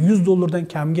kirganman, $100 dan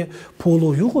kamga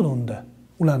polo yo'q edi unda,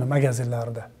 ularning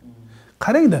magazinlarida.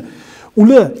 Qarangda,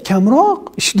 ular kamroq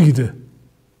ishlaydi.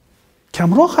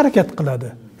 Kamroq harakat qiladi,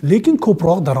 lekin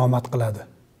ko'proq daromad qiladi.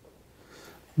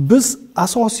 Biz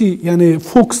asosiy, ya'ni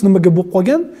fokus nimaga bo'lib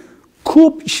qolgan?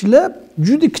 Ko'p ishlab,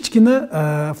 juda kichkina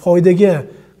foydaga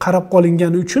qarab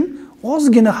qolingani uchun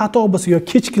ozgina xato bo'lsa yo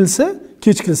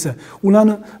kechikilsa,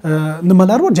 ularning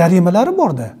nimalari bor, jarimalari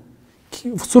bor-da.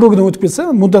 Surogdan o'tib ketsa,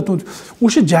 muddatdan o'tib,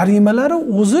 o'sha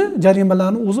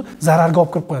jarimalarni o'zi zararga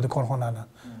olib kirib qo'yadi korxonalarni.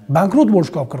 Bankrot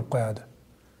bo'lishga olib kirib qo'yadi.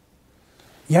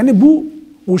 Ya'ni bu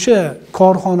o'sha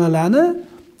korxonalarni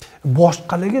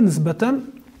boshqalarga nisbatan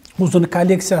o'zini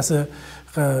kolleksiyasi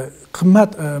qimmat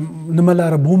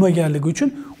nimalari bo'lmaganligi uchun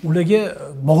ularga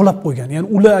bog'lab qo'ygan. Ya'ni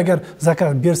ular agar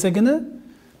zakaz bersagina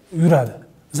yuradi.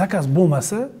 Zakaz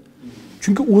bo'lmasa,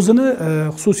 chunki o'zini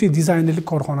xususiy dizaynerlik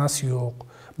korxonasi yo'q,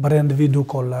 brendli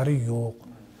do'konlari yo'q.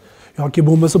 Yoki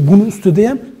bo'lmasa buni ustida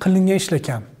ham qilingan ishlar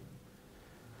kam.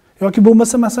 Yoki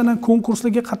bo'lmasa masalan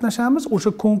konkurslarga qatnashamiz,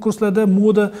 o'sha konkurslarda,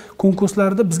 moda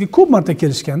konkurslarida bizga ko'p marta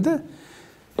kelishganda,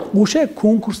 o'sha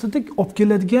konkurslarda olib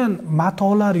keladigan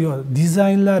matolar yo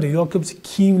dizaynlari yoki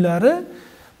kiyimlari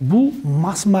bu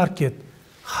mass market,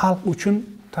 xalq uchun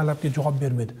talabga javob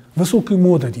bermaydi. Высокий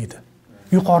moda deydi.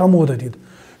 Yuqori moda deydi.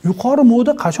 Yuqori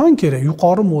moda qachon kerak?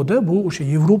 Yuqori moda bu o'sha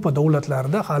Yevropa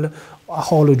davlatlarida hali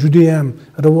aholi juda ham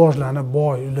rivojlanib,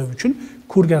 boylar uchun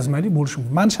ko'rgazmali bo'lishi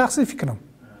mumkin. Men shaxsiy fikrim.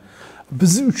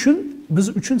 Biz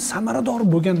uchun samarador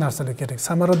bo'lgan narsalar kerak,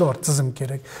 samarador tizim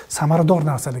kerak, samarador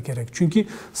narsalar kerak. Chunki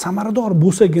samarador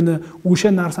bo'lsagina, o'sha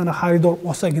narsani xaridor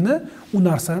olsagina, u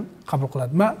narsani qabul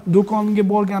qiladi. Men do'konga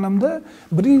borganimda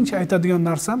birinchi aytadigan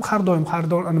narsam har doim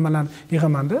xaridor nimalarni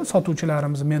yig'amanda,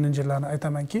 sotuvchilarimiz, menejerlarni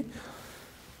aytamanki,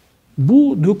 bu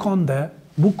do'konda,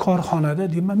 bu korxonada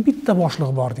deyman, bitta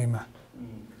boshliq bor deyman.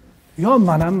 Yo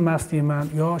men ham emas deyman,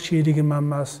 yo sherigim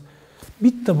emas.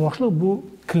 Bitta boshliq bu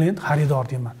klient, xaridor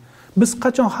deyman. Biz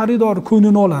qachon xaridor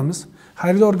ko'nglini olamiz,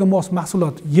 xaridorga mos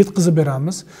mahsulot yetkazib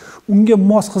beramiz, unga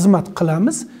mos xizmat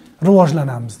qilamiz,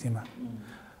 rivojlanamiz deyman.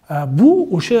 Bu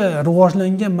o'sha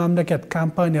rivojlangan mamlakat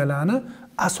kompaniyalarining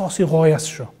asosiy g'oyasi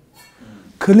shu.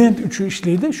 Klient uchun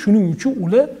ishlaydi, shuning uchun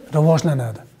ular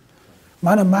rivojlanadi.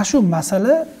 Mana shu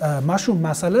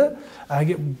masala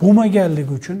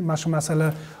bo'lmaganligi uchun, shu masala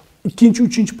ikkinchi,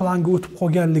 uchinchi planga o'tib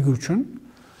qolganligi uchun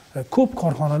ko'p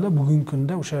korxonalar bugungi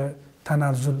kunda o'sha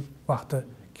tanazzul vaqti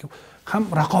ham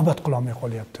raqobat qila olmay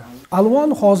qolyapti.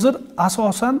 Alvon hozir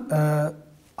asosan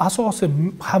asosiy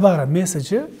xabari,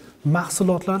 meseji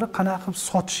mahsulotlarni qanaqa qilib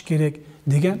sotish kerak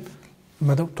degan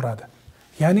nimada turadi.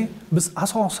 Ya'ni biz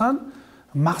asosan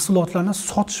mahsulotlarni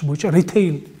sotish bo'yicha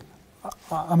retail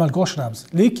amalga oshiramiz.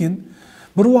 Lekin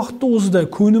bir vaqtda o'zida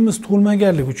ko'nglimiz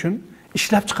to'lmaganligi uchun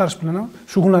ishlab chiqarish bilan ham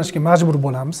shug'ullanishga majbur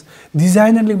bo'lamiz.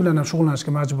 Dizaynerlik bilan ham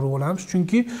shug'ullanishga majbur bo'lamiz.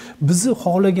 Chunki bizni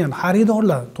xohlagan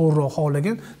xaridorlar, to'g'riroq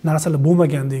xohlagan narsalar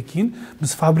bo'lmagandan keyin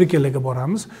biz fabrikalarga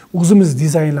boramiz, o'zimiz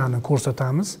dizaynlarni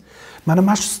ko'rsatamiz.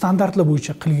 Mana shu standartlar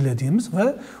bo'yicha qilinglar deymiz va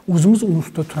o'zimiz uni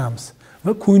ustida turamiz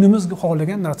va ko'nglimizga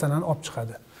xohlagan narsalarni olib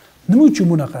chiqadi. Nima uchun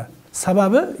bunaqa?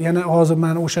 Sababi, yana hozir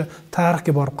mana o'sha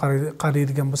tarixga borib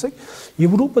qaraydigan bo'lsak,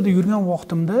 Yevropada yurgan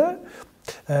vaqtimda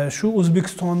shu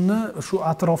O'zbekistonni, shu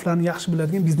atroflarni yaxshi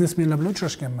biladigan biznesmenlar bilan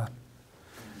uchrashganman.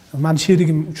 Men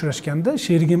sherigim uchrashganda,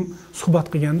 sherigim suhbat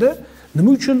qilganda,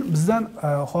 nima uchun bizdan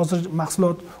hozir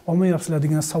mahsulot olmayapsizlar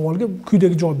degan savolga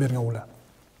quyidagi javob bergan ular.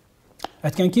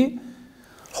 Aytganki,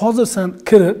 hozir sen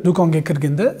kirib, do'konga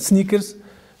kirganda Snickers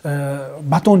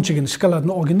batonchigini,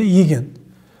 shokoladni olganda yegin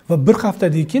va bir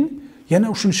haftadan keyin yana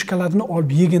o'sha shokoladni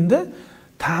olib yeganda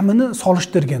ta'mini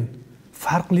solishtirgin.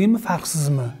 Farqlimi,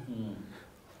 farqsizmi?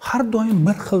 Har doim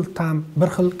bir xil ta'm, bir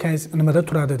xil kayf nimada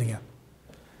turadi degan.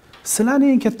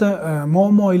 Sizlarning eng katta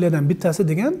muammolardan bittasi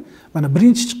degan, mana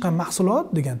birinchi chiqqan mahsulot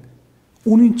degan,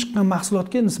 10-chi chiqqan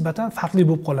mahsulotga nisbatan farqli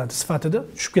bo'lib qoladi, sifatida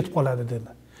tushib ketib qoladi dedi.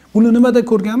 Buni nimada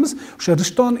ko'rganmiz? O'sha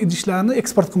rishton idishlarni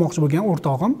eksport qilmoqchi bo'lgan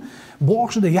o'rtog'im,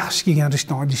 boshida yaxshi kelgan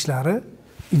rishton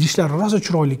idishlari rosa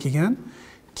chiroyli kelgan,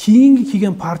 keyingi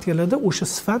kelgan partiyalarda o'sha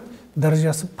sifat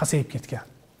darajasi pasayib ketgan.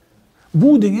 Bu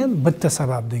degan bitta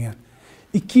sabab degan.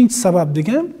 Ikkinchi sabab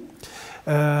degan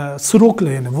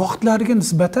sroklar, ya'ni vaqtlariga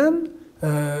nisbatan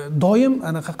doim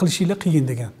anaqa qilishinglar qiyin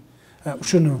degan.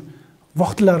 Shuni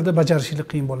vaqtlarda bajarishinglar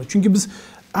qiyin bo'ladi. Chunki biz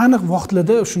aniq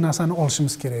vaqtlarda shu narsani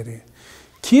olishimiz kerak degan.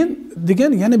 Keyin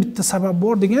degan yana bitta sabab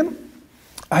bor degan,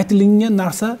 aytilgan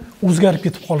narsa o'zgarib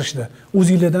ketib qolishdi.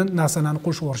 O'zingizlardan narsalarni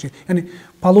qo'shib yuborishing. Ya'ni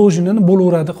положенияni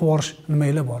bo'laveradi qilib yuborish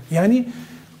nimalar bor. Ya'ni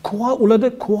ularda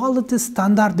quality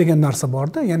standard degan narsa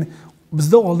borda. Ya'ni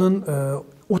bizda oldin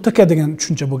OTK degan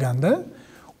tushuncha bo'lganda,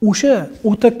 o'sha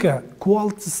OTK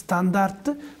quality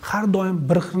standardni har doim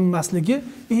bir xil emasligi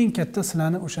eng katta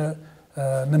sizlarni o'sha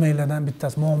nimalardan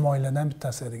bittasi, muammolardan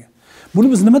bittasi degan.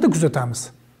 Buni biz nimada kuzatamiz?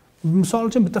 Misol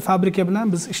uchun bitta fabrika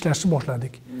bilan biz ishlashni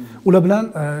boshladik. Ular bilan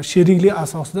sheriklik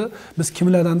asosida biz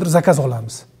kimlardandir zakaz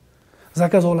olamiz.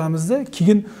 Zakaz olamizda,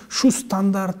 keyin shu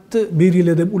standartni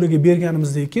beringlar deb ularga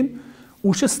berganimizdan keyin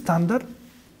o'sha standart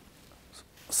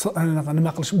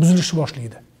nima qilish, buzilishni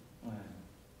boshlaydi.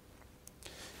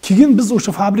 Keyin biz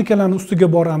o'sha fabrikalarning ustiga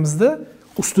boramizda,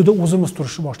 ustida o'zimiz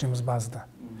turishni boshlaymiz ba'zida.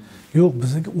 Yo'q,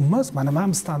 bizga emas, mana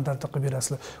men standartni qilib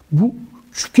berasizlar. Bu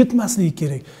tushib ketmasligi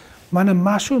kerak.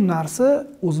 Mana shu narsa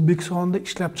O'zbekistonda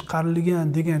ishlab chiqarilgan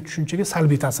degan tushunchaga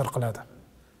salbiy ta'sir qiladi.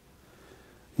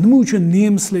 Nima uchun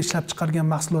nemislar ishlab chiqargan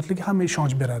mahsulotlarga hamma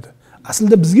ishonch beradi?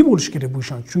 Aslida bizga bo'lish kerak bu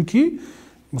ishonch. Chunki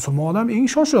musulmon odam eng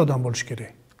ishonchli odam bo'lish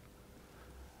kerak.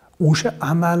 O'sha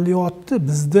amaliyotni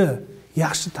bizda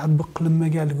yaxshi tatbiq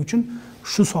qilinmaganligi uchun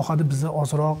shu sohada bizda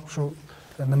ozroq shu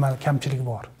nima kamchilik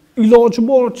bor. Iloji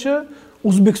boricha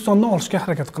O'zbekistondan olishga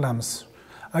harakat qilamiz.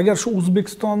 Agar shu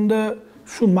O'zbekistonda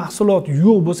shu mahsulot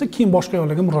yo'q bo'lsa, keyin boshqa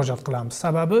yo'llarga murojaat qilamiz.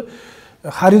 Sababi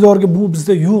xaridorga bu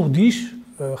bizda yo'q deyish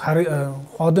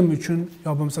xodim uchun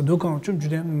yo bo'lmasa do'kon uchun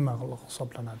juda ham nima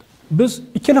hisoblanadi. Biz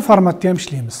ikkala formatda ham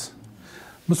ishlaymiz.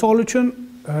 Misol uchun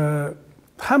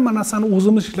hamma narsani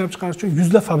o'zimiz ishlab chiqarish uchun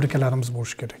yuzlab fabrikalarimiz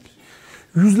bo'lishi kerak.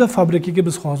 Yuzlab fabrikaga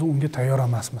biz hozir unga tayyor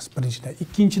emasmiz, birinchidan.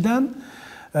 Ikkinchidan,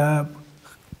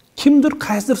 kimdir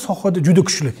qaysidir sohada juda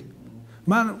kuchli.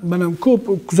 Mana ko'p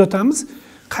kuzatamiz,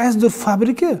 qaysidir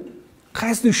fabrika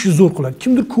qaysidir ishni zo'r qiladi.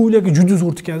 Kimdir ko'ylakni juda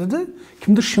zo'r tikadi-da,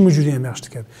 kimdir shimni juda ham yaxshi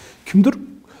tikadi. Kimdir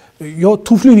yo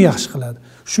tuflini yaxshi qiladi.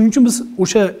 Shuning uchun biz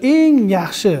o'sha eng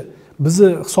yaxshi, bizni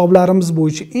hisoblarimiz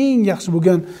bo'yicha eng yaxshi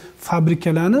bo'lgan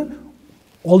fabrikalarni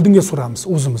oldinga suramiz,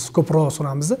 o'zimiz ko'proq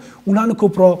suramiz, ularni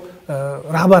ko'proq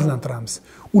rag'batlantiramiz.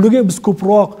 Ularga biz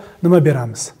ko'proq nima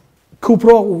beramiz?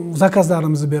 Ko'proq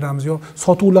zakazlarimizni beramiz yo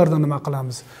sotuvlarda nima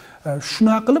qilamiz?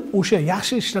 Shuna qilib o'sha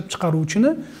yaxshi ishlab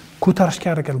chiqaruvchini ko'tarishga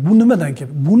harakat. Bu nimadan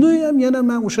kelib? Buni ham yana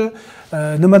men o'sha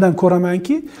nimadan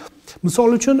ko'ramanki, misol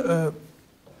uchun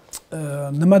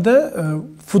nimada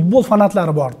futbol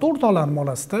fanatlari bor, to'rtoqlarning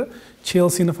orasida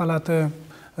Chelsea'ning fanati,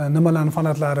 nimalarning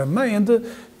fanatlari. Men endi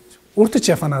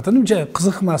o'rtacha fanatim, uncha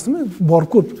qiziq emasmi? Bor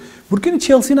ko'p. Bir kuni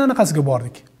Chelsea'ning anaqasiga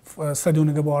bordik.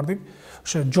 Stadioniga bordik.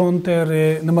 O'sha John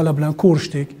Terry nimalar bilan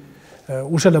ko'rishdik.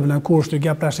 O'shalar bilan ko'rishdik,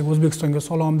 gaplashdik, O'zbekistonga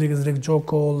salom degizdik,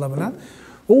 Jokollar bilan.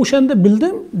 Va o'shanda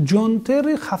bildim, John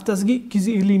Terry haftasiga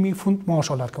 250 ming funt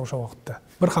maosh olar ekan o'sha vaqtda.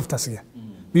 Bir haftasiga.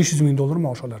 500 ming dollar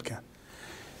maosh olar ekan.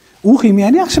 U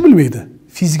ximiyani yaxshi bilmaydi.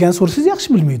 Fizikani so'rasangiz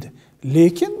yaxshi bilmaydi.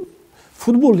 Lekin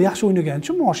futbol yaxshi o'ynagan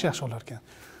uchun maosh yaxshi olar ekan.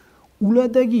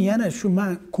 Ulardagi yana shu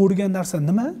men ko'rgan narsa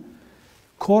nima?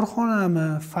 Korxonami,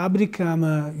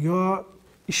 fabrikami yo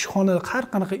ishxona, har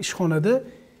qanaqa ishxonada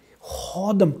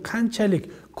xodim qanchalik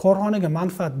korxonaga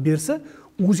manfaat bersa,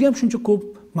 o'zi ham shuncha ko'p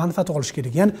manfaat olish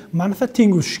kerak. Ya'ni manfaat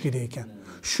teng o'sishi kerak ekan.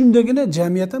 Shundagina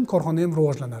jamiyat ham, korxona ham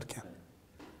rivojlanar ekan.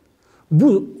 Bu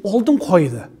oltin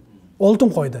qoida. Oltin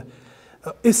qoida.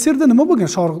 SSRda nima bo'lgan?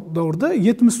 Sharq davrida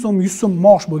 70 so'm, 100 so'm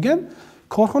maosh bo'lgan,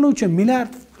 korxona uchun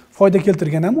milliard foyda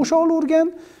keltirgan ham o'sha olavergan,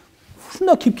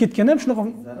 shunday kelib ketgan ham shunaqa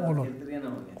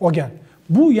olgan.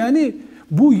 Bu ya'ni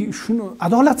bu shuni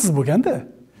adolatsiz bo'lganda,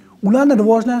 ularning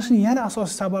rivojlanishining yana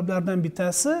asosiy sabablaridan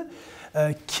bittasi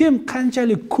kim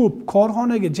qanchalik ko'p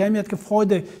korxonaga, jamiyatga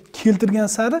foyda keltirgan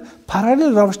sari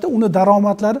parallel ravishda uni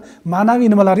daromadlari, ma'naviy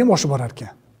nimalari ham oshib borar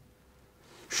ekan.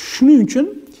 Shuning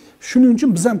uchun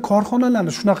biz ham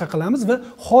korxonalarni shunaqa qilamiz va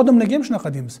xodimlarga ham shunaqa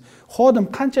deymiz. Xodim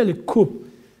qanchalik ko'p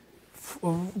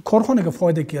korxonaga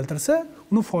foyda keltirsa,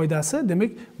 uni foydasi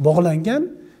demak bog'langan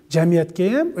jamiyatga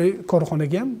ham,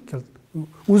 korxonaga ham,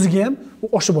 o'ziga ham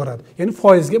oshib boradi. Ya'ni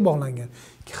foizga bog'langan.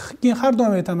 Keyin har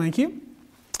doim aytamanki,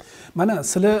 mana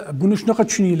sizlar buni shunaqa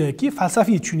tushuninglarki,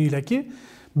 falsafiy tushuninglarki,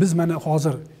 biz mana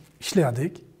hozir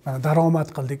ishladik, mana daromad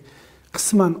qildik,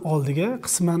 qisman oldiga,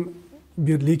 qisman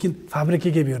lekin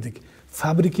fabrikaga berdik.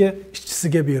 Fabrika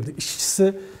ishchisiga berdi, ishchisi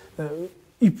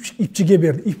ipchiga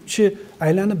berdi, ipchi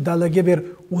aylanib dalaga ber.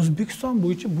 O'zbekiston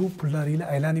bo'yicha bu pullaringlar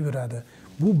aylanib yuradi.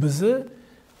 Bu bizni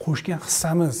qo'shgan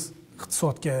hissamiz.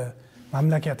 iqtisodga,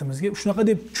 mamlakatimizga shunaqa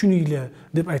deb tushuninglar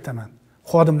deb aytaman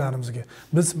xodimlarimizga.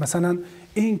 Biz masalan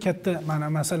eng katta mana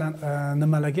masalan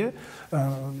nimalarga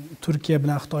Turkiya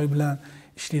bilan Xitoy bilan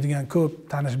ishlaydigan ko'p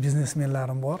tanish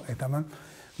biznesmenlarim bor, aytaman.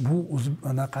 Bu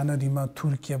anaqani deyman,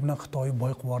 Turkiya bilan Xitoyni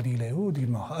boy qilib yubordinglar-ku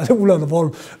deyman. Ularni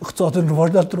borib iqtisodini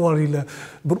rivojlantirib yubordinglar.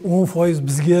 Bir 10%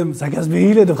 bizga ham zakaz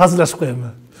beringlar deb hazillashib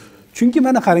qo'yaman. Chunki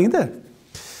mana qarangda,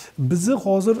 bizni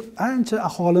hozir ancha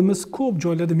aholimiz ko'p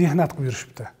joylarda mehnat qilib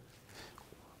yurishibdi.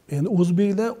 Endi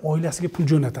o'zbeklar oilasiga pul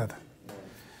jo'natadi.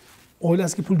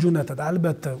 Oilasiga pul jo'natadi.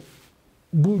 Albatta,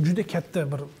 bu juda katta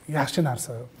bir yaxshi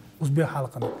narsa o'zbek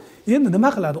xalqini. Endi nima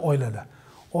qiladi oilalar?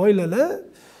 Oilalar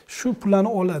shu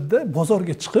pullarni oladi,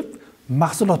 bozorga chiqib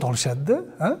mahsulot olishadi,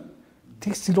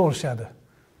 tekstil olishadi.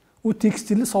 U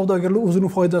tekstilni savdogarlar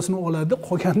o'zining foydasini oladi,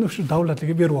 qolganini shu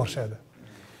davlatlarga berib yuborishadi.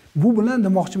 Bu bilan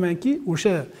demoqchimanki,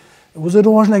 o'sha o'zi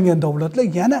rivojlangan davlatlar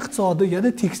yana iqtisodi, yana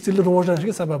tekstilni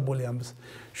rivojlanishiga sabab bo'lyapmiz.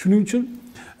 Shuning uchun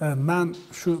men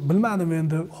shu bilmadim,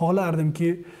 endi xohlardimki,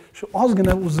 shu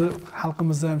ozgina o'zi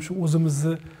xalqimiz ham shu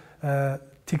o'zimizni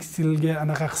tekstilga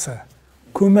anaqa qilsa,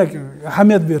 ko'mak,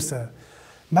 ahamiyat bersa,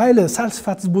 mayli sal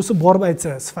sifatsiz bo'lsa borib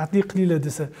aytsa, sifatli qilinglar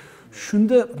desa,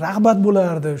 shunda rag'bat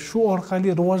bo'lardi, shu orqali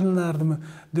rivojlanardimi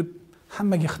deb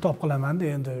hammaga xitob qilaman-da.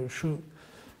 Endi shu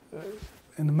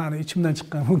endi meni ichimdan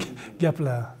chiqqan bu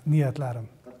gaplar, niyatlarim.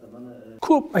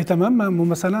 Ko'p aytaman men bu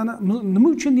masalani. Nima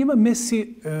uchun deyman, Messi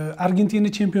Argentina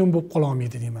chempion bo'lib qola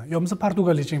olmaydi deyman, yo bo'lmasa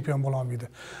Portugaliya chempion bo'la olmaydi.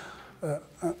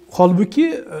 Holbuki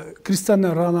Cristiano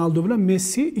Ronaldo bilan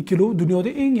Messi ikkalovi dunyoda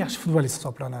eng yaxshi futbolist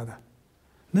hisoblanadi.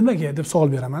 Nimaga deb savol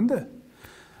beraman-da.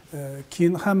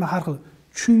 Keyin hamma har xil.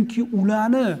 Chunki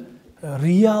ularni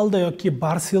Realda yoki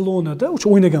Barselonada o'sha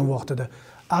o'ynagan vaqtida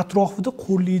atrofida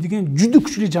qo'llaydigan juda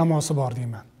kuchli jamoasi bor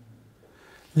deyman.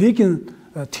 Lekin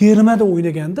termada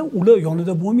o'ynaganda ular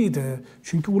yonida bo'lmaydi,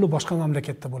 chunki ular boshqa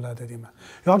mamlakatda bo'ladi deyman.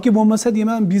 Yoki bo'lmasa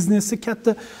deyman, biznesni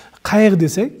katta qayiq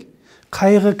desak,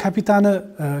 qayig'i kapitani,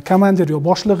 komandir yo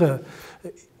boshlig'i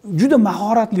juda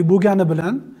mahoratli bo'lgani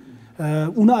bilan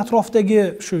uni atrofidagi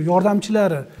shu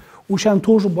yordamchilari o'shani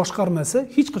to'g'ri boshqarmasa,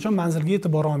 hech qachon manzilga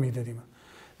yetib bora olmaydi deyman.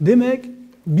 Demak,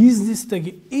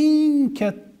 biznesdagi eng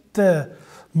katta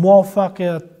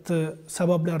muvaffaqiyat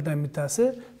sabablaridan bittasi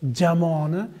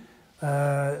jamoani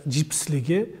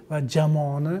jipsligi va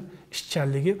jamoani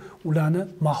ishchanligi, ularni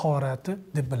mahorati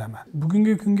deb bilaman.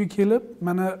 Bugungi kunga kelib,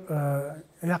 mana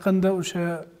yaqinda o'sha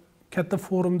katta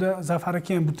forumda Zafar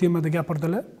aka ham bu temada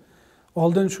gapirdilar.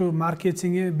 Oldin shu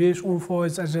marketingi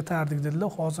 5-10% ajratardik dedilar.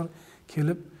 Hozir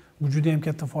kelib bu juda ham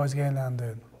katta foizga aylandi.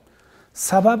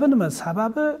 Sababi nima?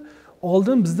 Sababi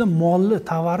oldin bizda molli,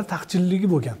 tovari taqchilligi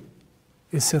bo'lgan.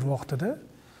 SR vaqtida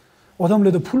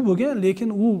odamlarda pul bo'lgan, lekin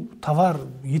u tovar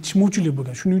yetishmovchilik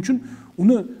bo'lgan. Shuning uchun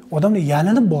uni odamlar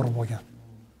yalinib borib bo'lgan.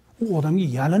 U odamga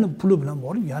yalinib, puli bilan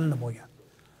borib yalinib bo'lgan.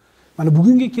 Mana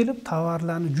bugunga kelib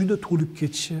tovarlarni juda to'lib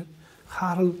ketishi,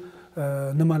 har xil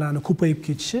nimalarni ko'payib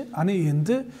ketishi, ana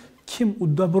endi kim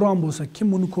uddaburon bo'lsa,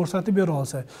 kim buni ko'rsatib bera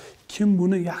olsa, kim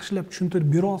buni yaxshilab tushuntirib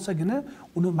bera olsagina,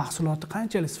 uni mahsuloti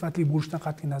qanchalik sifatli bo'lishidan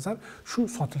qat'iy nazar shu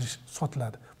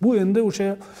sotiladi. Bu endi o'sha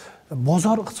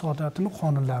bozor iqtisodiyotining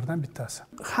qonunlaridan bittasi.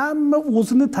 Hamma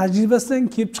o'zini tajribasidan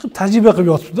kelib chiqib tajriba qilib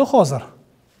yotibdi hozir.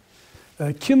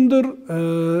 Kimdir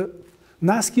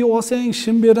naski olsang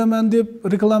shim beraman deb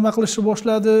reklama qilishni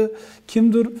boshladi.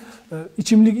 Kimdir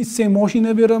ichimlik ichsang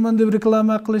mashina beraman deb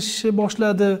reklama qilishni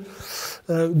boshladi.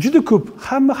 Juda ko'p,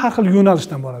 hamma har xil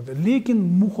yo'nalishdan boradi. Lekin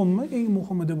muhimi, eng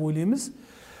muhimi deb o'ylaymiz,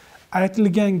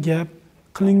 aytilgan gap,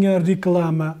 qilingan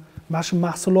reklama mana shu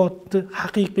mahsulotni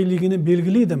haqiqiyligini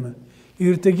belgilaydimi?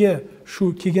 Ertaga shu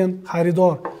kelgan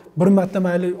xaridor bir marta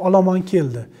mayli olomon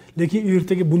keldi, lekin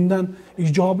ertaga bundan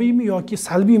ijobiymi yoki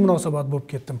salbiy munosabat bo'lib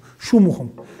ketdimi? Shu muhim.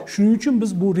 Shuning uchun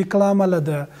biz bu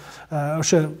reklamalarda,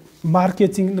 o'sha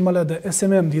marketing nimalarda,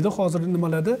 SMM deydi hozirgi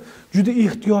nimalarda juda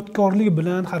ehtiyotkorlik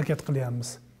bilan harakat qilyapmiz.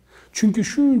 Chunki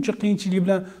shuncha qiyinchilik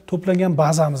bilan to'plangan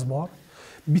bazamiz bor.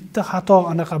 Bitta xato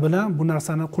anaqa bilan bu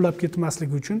narsani qulab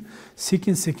ketmasligi uchun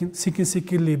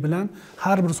sekin-sekinlik bilan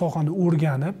har bir sohani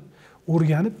o'rganib,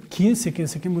 keyin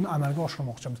sekin-sekin buni amalga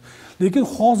oshirmoqchimiz. Lekin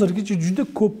hozirgacha juda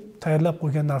ko'p tayyorlab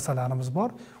qo'ygan narsalarimiz bor.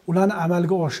 Ularni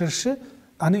amalga oshirishni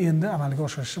ana endi amalga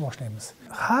oshirishni boshlaymiz.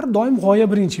 Har doim g'oya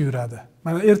birinchi yuradi.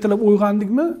 Mana ertalab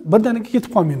uyg'ondikmi, birdaniga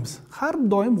ketib qolmaymiz. Har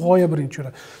doim g'oya birinchi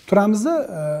yuradi. Turamizda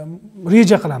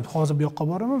reja qilamiz. Hozir bu yoqqa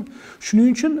boraman. Shuning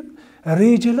uchun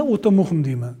rejalar o'ta muhim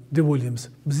deyman, deb o'ylaymiz.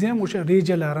 Biz ham o'sha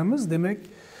rejalarimiz, demak,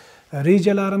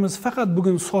 rejalarimiz faqat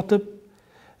bugun sotib,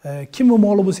 kimni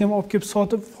moli bo'lsa ham olib kelib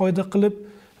sotib, foyda qilib,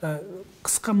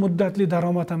 qisqa muddatli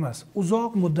daromad emas,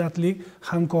 uzoq muddatli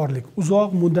hamkorlik, uzoq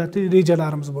muddatli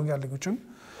rejalarimiz bo'lganligi uchun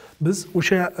Biz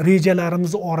o'sha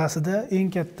rejalarimiz orasida eng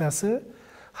kattasi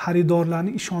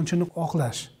xaridorlarning ishonchini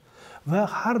oqlash va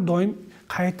har doim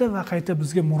qayta va qayta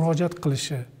bizga murojaat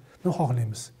qilishini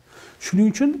xohlaymiz. Shuning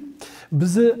uchun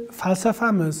bizni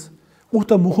falsafamiz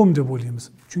o'ta muhim deb o'ylaymiz.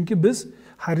 Chunki biz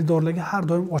xaridorlarga har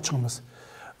doim ochiqmiz.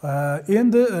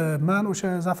 Endi men o'sha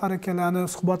Zafar akalarning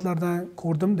suhbatlaridan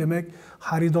ko'rdim, demak,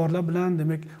 xaridorlar bilan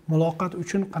demak muloqot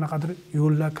uchun qanaqadir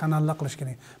yo'llar, kanallar qilish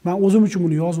kerak. Men o'zim uchun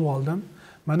buni yozib oldim.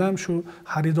 Men ham shu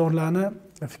xaridorlarni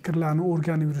fikrlarini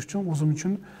o'rganib yurish uchun o'zim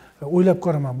uchun o'ylab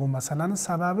ko'raman bu masalani.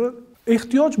 Sababi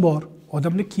ehtiyoj bor,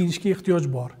 odamlar kiyinishga ehtiyoj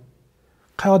bor.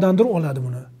 Qayerdandir oladi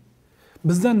buni.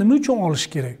 Bizdan nima uchun olish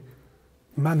kerak?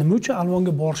 Men nima uchun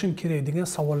alvonga borishim kerak degan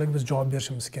savollarga biz javob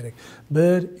berishimiz kerak.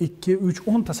 1, 2, 3,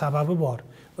 10 ta sababi bor.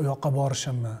 U yoqqa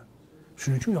borishimmi?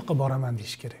 Shuning uchun u yoqqa boraman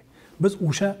deyish kerak. Biz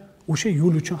o'sha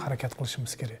yo'l uchun harakat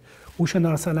qilishimiz kerak. O'sha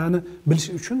narsalarni bilish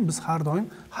uchun biz har doim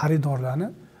xaridorlarni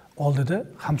oldida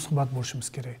hamsuhbat bo'lishimiz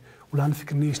kerak. Ularning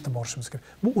fikrini eshitib borishimiz kerak.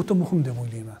 Bu o'ta muhim deb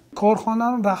o'ylayman.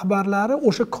 Korxonaning rahbarlari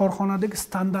o'sha korxonadagi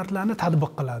standartlarni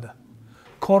tatbiq qiladi.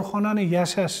 Korxonaning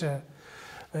yashashi,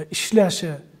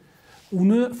 ishlashi,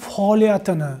 uni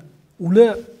faoliyatini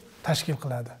ular tashkil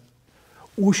qiladi.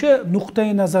 O'sha nuqtai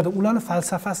nazarda ularning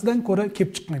falsafasidan ko'ra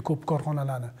kelib chiqqan ko'p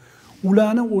korxonalarni.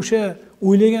 Ularni o'sha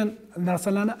o'ylagan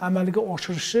narsalarni amalga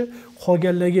oshirishi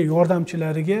qolganlarga,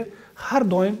 yordamchilariga har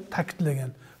doim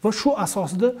ta'kidlagan va shu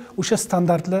asosida o'sha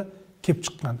standartlar kelib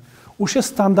chiqqan. O'sha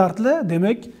standartlar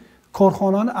demak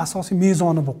korxonaning asosiy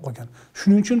mezoni bo'lib qolgan.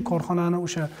 Shuning uchun korxonaning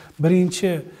o'sha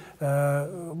birinchi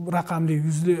raqamli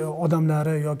yuzli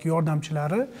odamlari yoki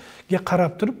yordamchilariga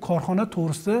qarab turib korxona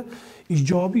to'g'risida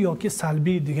ijobiy yoki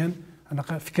salbiy degan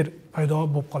anaqa fikr paydo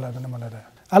bo'lib qoladi nimalarda.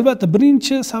 Albatta,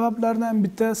 birinchi sabablardan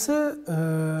bittasi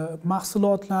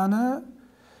mahsulotlarni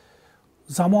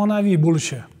zamonaviy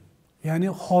bo'lishi. Ya'ni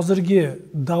hozirgi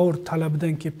davr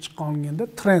talabidan kelib chiqqanda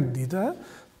trend deydi,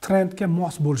 trendga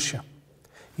mos bo'lishi.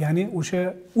 Ya'ni o'sha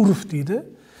urf deydi.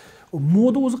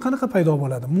 Moda o'zi qanaqa paydo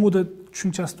bo'ladi? Moda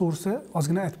tushunchasi to'g'risida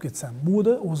ozgina aytib ketsam.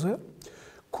 Moda o'zi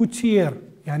couture,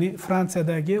 ya'ni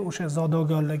Fransiyadagi o'sha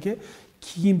zodagonlarga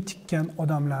kiyim tikkan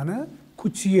odamlarni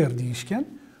couture deyishgan.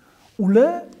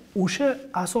 Ular o'sha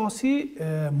asosiy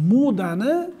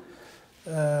modani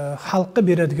xalqqa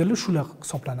beradiganlar shular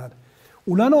hisoblanadi.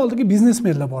 Ularning oldiga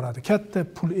biznesmenlar boradi, katta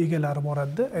pul egalari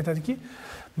boradi, aytadiki,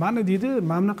 "Mana deydi,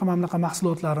 mamlaqa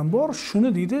mahsulotlarim bor, shuni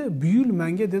deydi, bu yil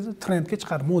menga dedi trendga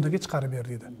chiqarib, modaga chiqarib ber"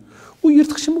 dedi. U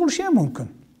yirtqichim bo'lishi ham mumkin.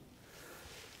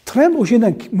 Trend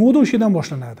o'shadan, moda o'shadan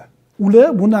boshlanadi. Ular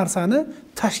bu narsani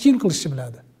tashkil qilishni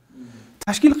biladi.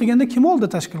 Tashkil qilganda kim oldi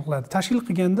tashkil qiladi? Tashkil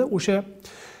qilganda o'sha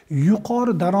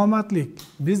yuqori daromadli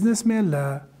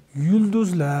biznesmenlar,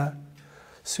 yulduzlar,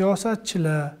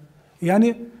 siyosatchilar,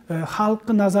 ya'ni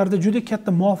xalqning nazarida juda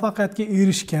katta muvaffaqiyatga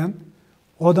erishgan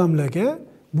odamlarga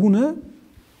buni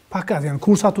pakat, ya'ni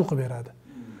ko'rsatuv qilib beradi.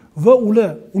 Va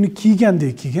ular uni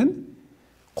kiygandek keyin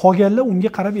qolganlar unga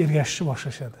qarab ergashishni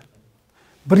boshlashadi.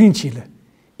 Birinchi yili.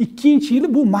 Ikkinchi yili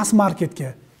bu mass marketga,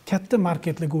 katta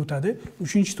marketlarga o'tadi.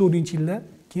 3-4 yillar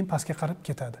keyin pastga qarab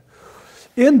ketadi.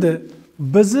 Endi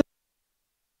bizni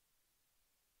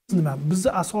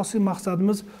asosiy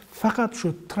maqsadimiz faqat shu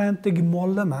trenddagi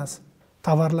mollar emas,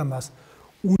 tovarlar emas.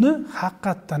 Uni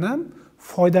haqiqatdan ham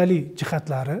foydali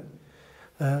jihatlari,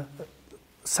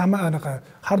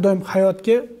 har doim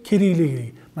hayotga kerakligi.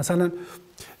 Masalan,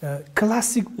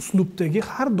 klassik uslubdagi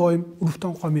har doim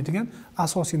urfdan qolmaydigan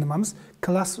asosiy nimamiz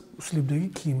klassik uslubdagi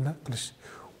kiyimlar qilish.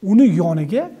 Uni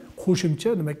yoniga qo'shimcha,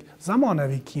 demak,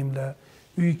 zamonaviy kiyimlar,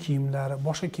 uy kiyimlari,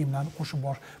 boshqa kiyimlarni qo'shib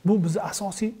borish. Bu bizning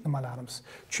asosiy nimalarimiz.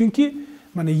 Chunki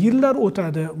mana yillar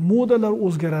o'tadi, modalar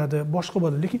o'zgaradi, boshqa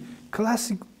bo'ladi, lekin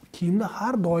klassik kiyimlar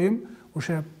har doim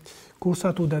o'sha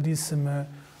ko'rsatuvda deysizmi,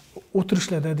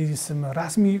 o'tirishlarda deysizmi,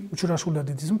 rasmiy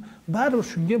uchrashuvlarda deysizmi, baribir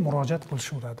shunga murojaat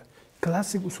qilishaveradi.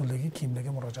 Klassik usuldagi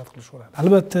kiyimlarga murojaat qilishaveradi.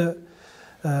 Albatta,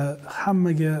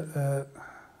 hammaga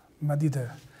nima deydi,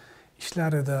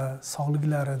 ishlarida,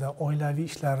 sog'liklarida, oilaviy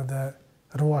ishlarida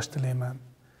rivoj tilayman.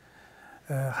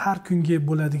 Har kunga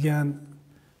bo'ladigan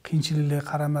qiyinchiliklarga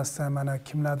qaramasdan mana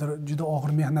kimlardir juda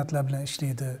og'ir mehnatlar bilan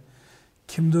ishlaydi.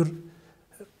 Kimdir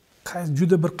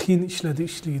juda bir qiyin ishlarda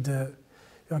ishlaydi.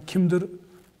 Yoki kimdir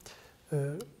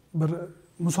bir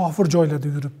musofir joylarda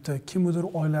yuribdi. Kimdir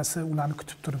oilasi ularni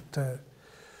kutib turibdi.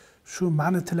 Shu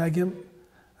meni tilagim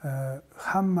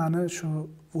hammani shu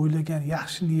o'ylagan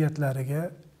yaxshi niyatlariga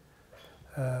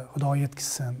Xudo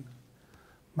yetkazsin.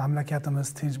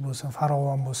 Mamlakatimiz tinch bo'lsin,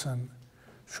 farovon bo'lsin.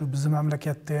 Shu bizning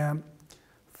mamlakatda ham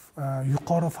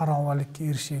yuqori farovonlikka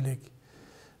erishaylik.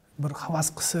 Bir havas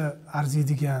qilsa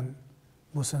arziydigan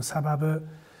bo'lsin. Sababi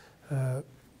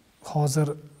hozir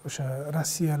o'sha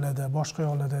Rossiyalarda, boshqa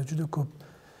yoqlarda juda ko'p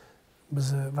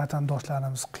bizni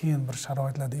vatandoshlarimiz qiyin bir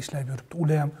sharoitlarda ishlab yuribdi.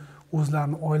 Ular ham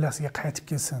o'zlarining oilasiga qaytib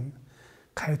kelsin.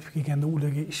 Qaytib kelganda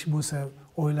ularga ish bo'lsa,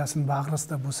 oilasini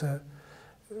bag'risida bo'lsa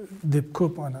deb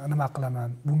ko'p nima qilaman.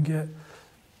 Bunga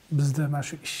bizda mana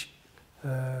shu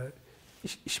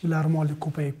ishbilarmonlik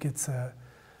ko'payib ketsa,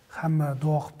 hamma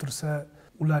duo qilib tursa,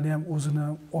 ularni ham o'zini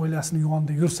oilasini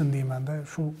yonida yursin deymanda.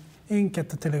 Shu eng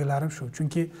katta tilaklarim shu.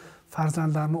 Chunki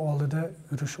farzandlarni oldida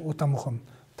yurishi o'ta muhim.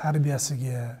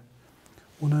 Tarbiyasiga,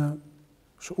 uni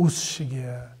shu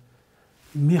o'sishiga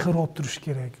mehr olib turish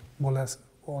kerak. Bolasi,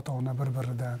 ota-ona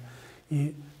bir-biridan.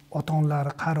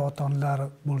 Ota-onalari, qari ota-onalari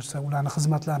bo'lsa, ularning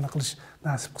xizmatlarini qilish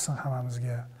nasib qilsin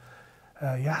hammamizga.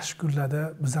 Yaxshi kunlarda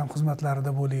biz ham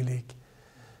xizmatlarida bo'laylik.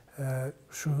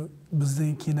 Shu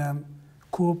bizdan keyin ham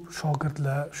ko'p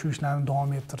shogirdlar shu ishlarni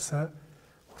davom ettirsa,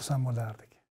 xursand bo'lardik.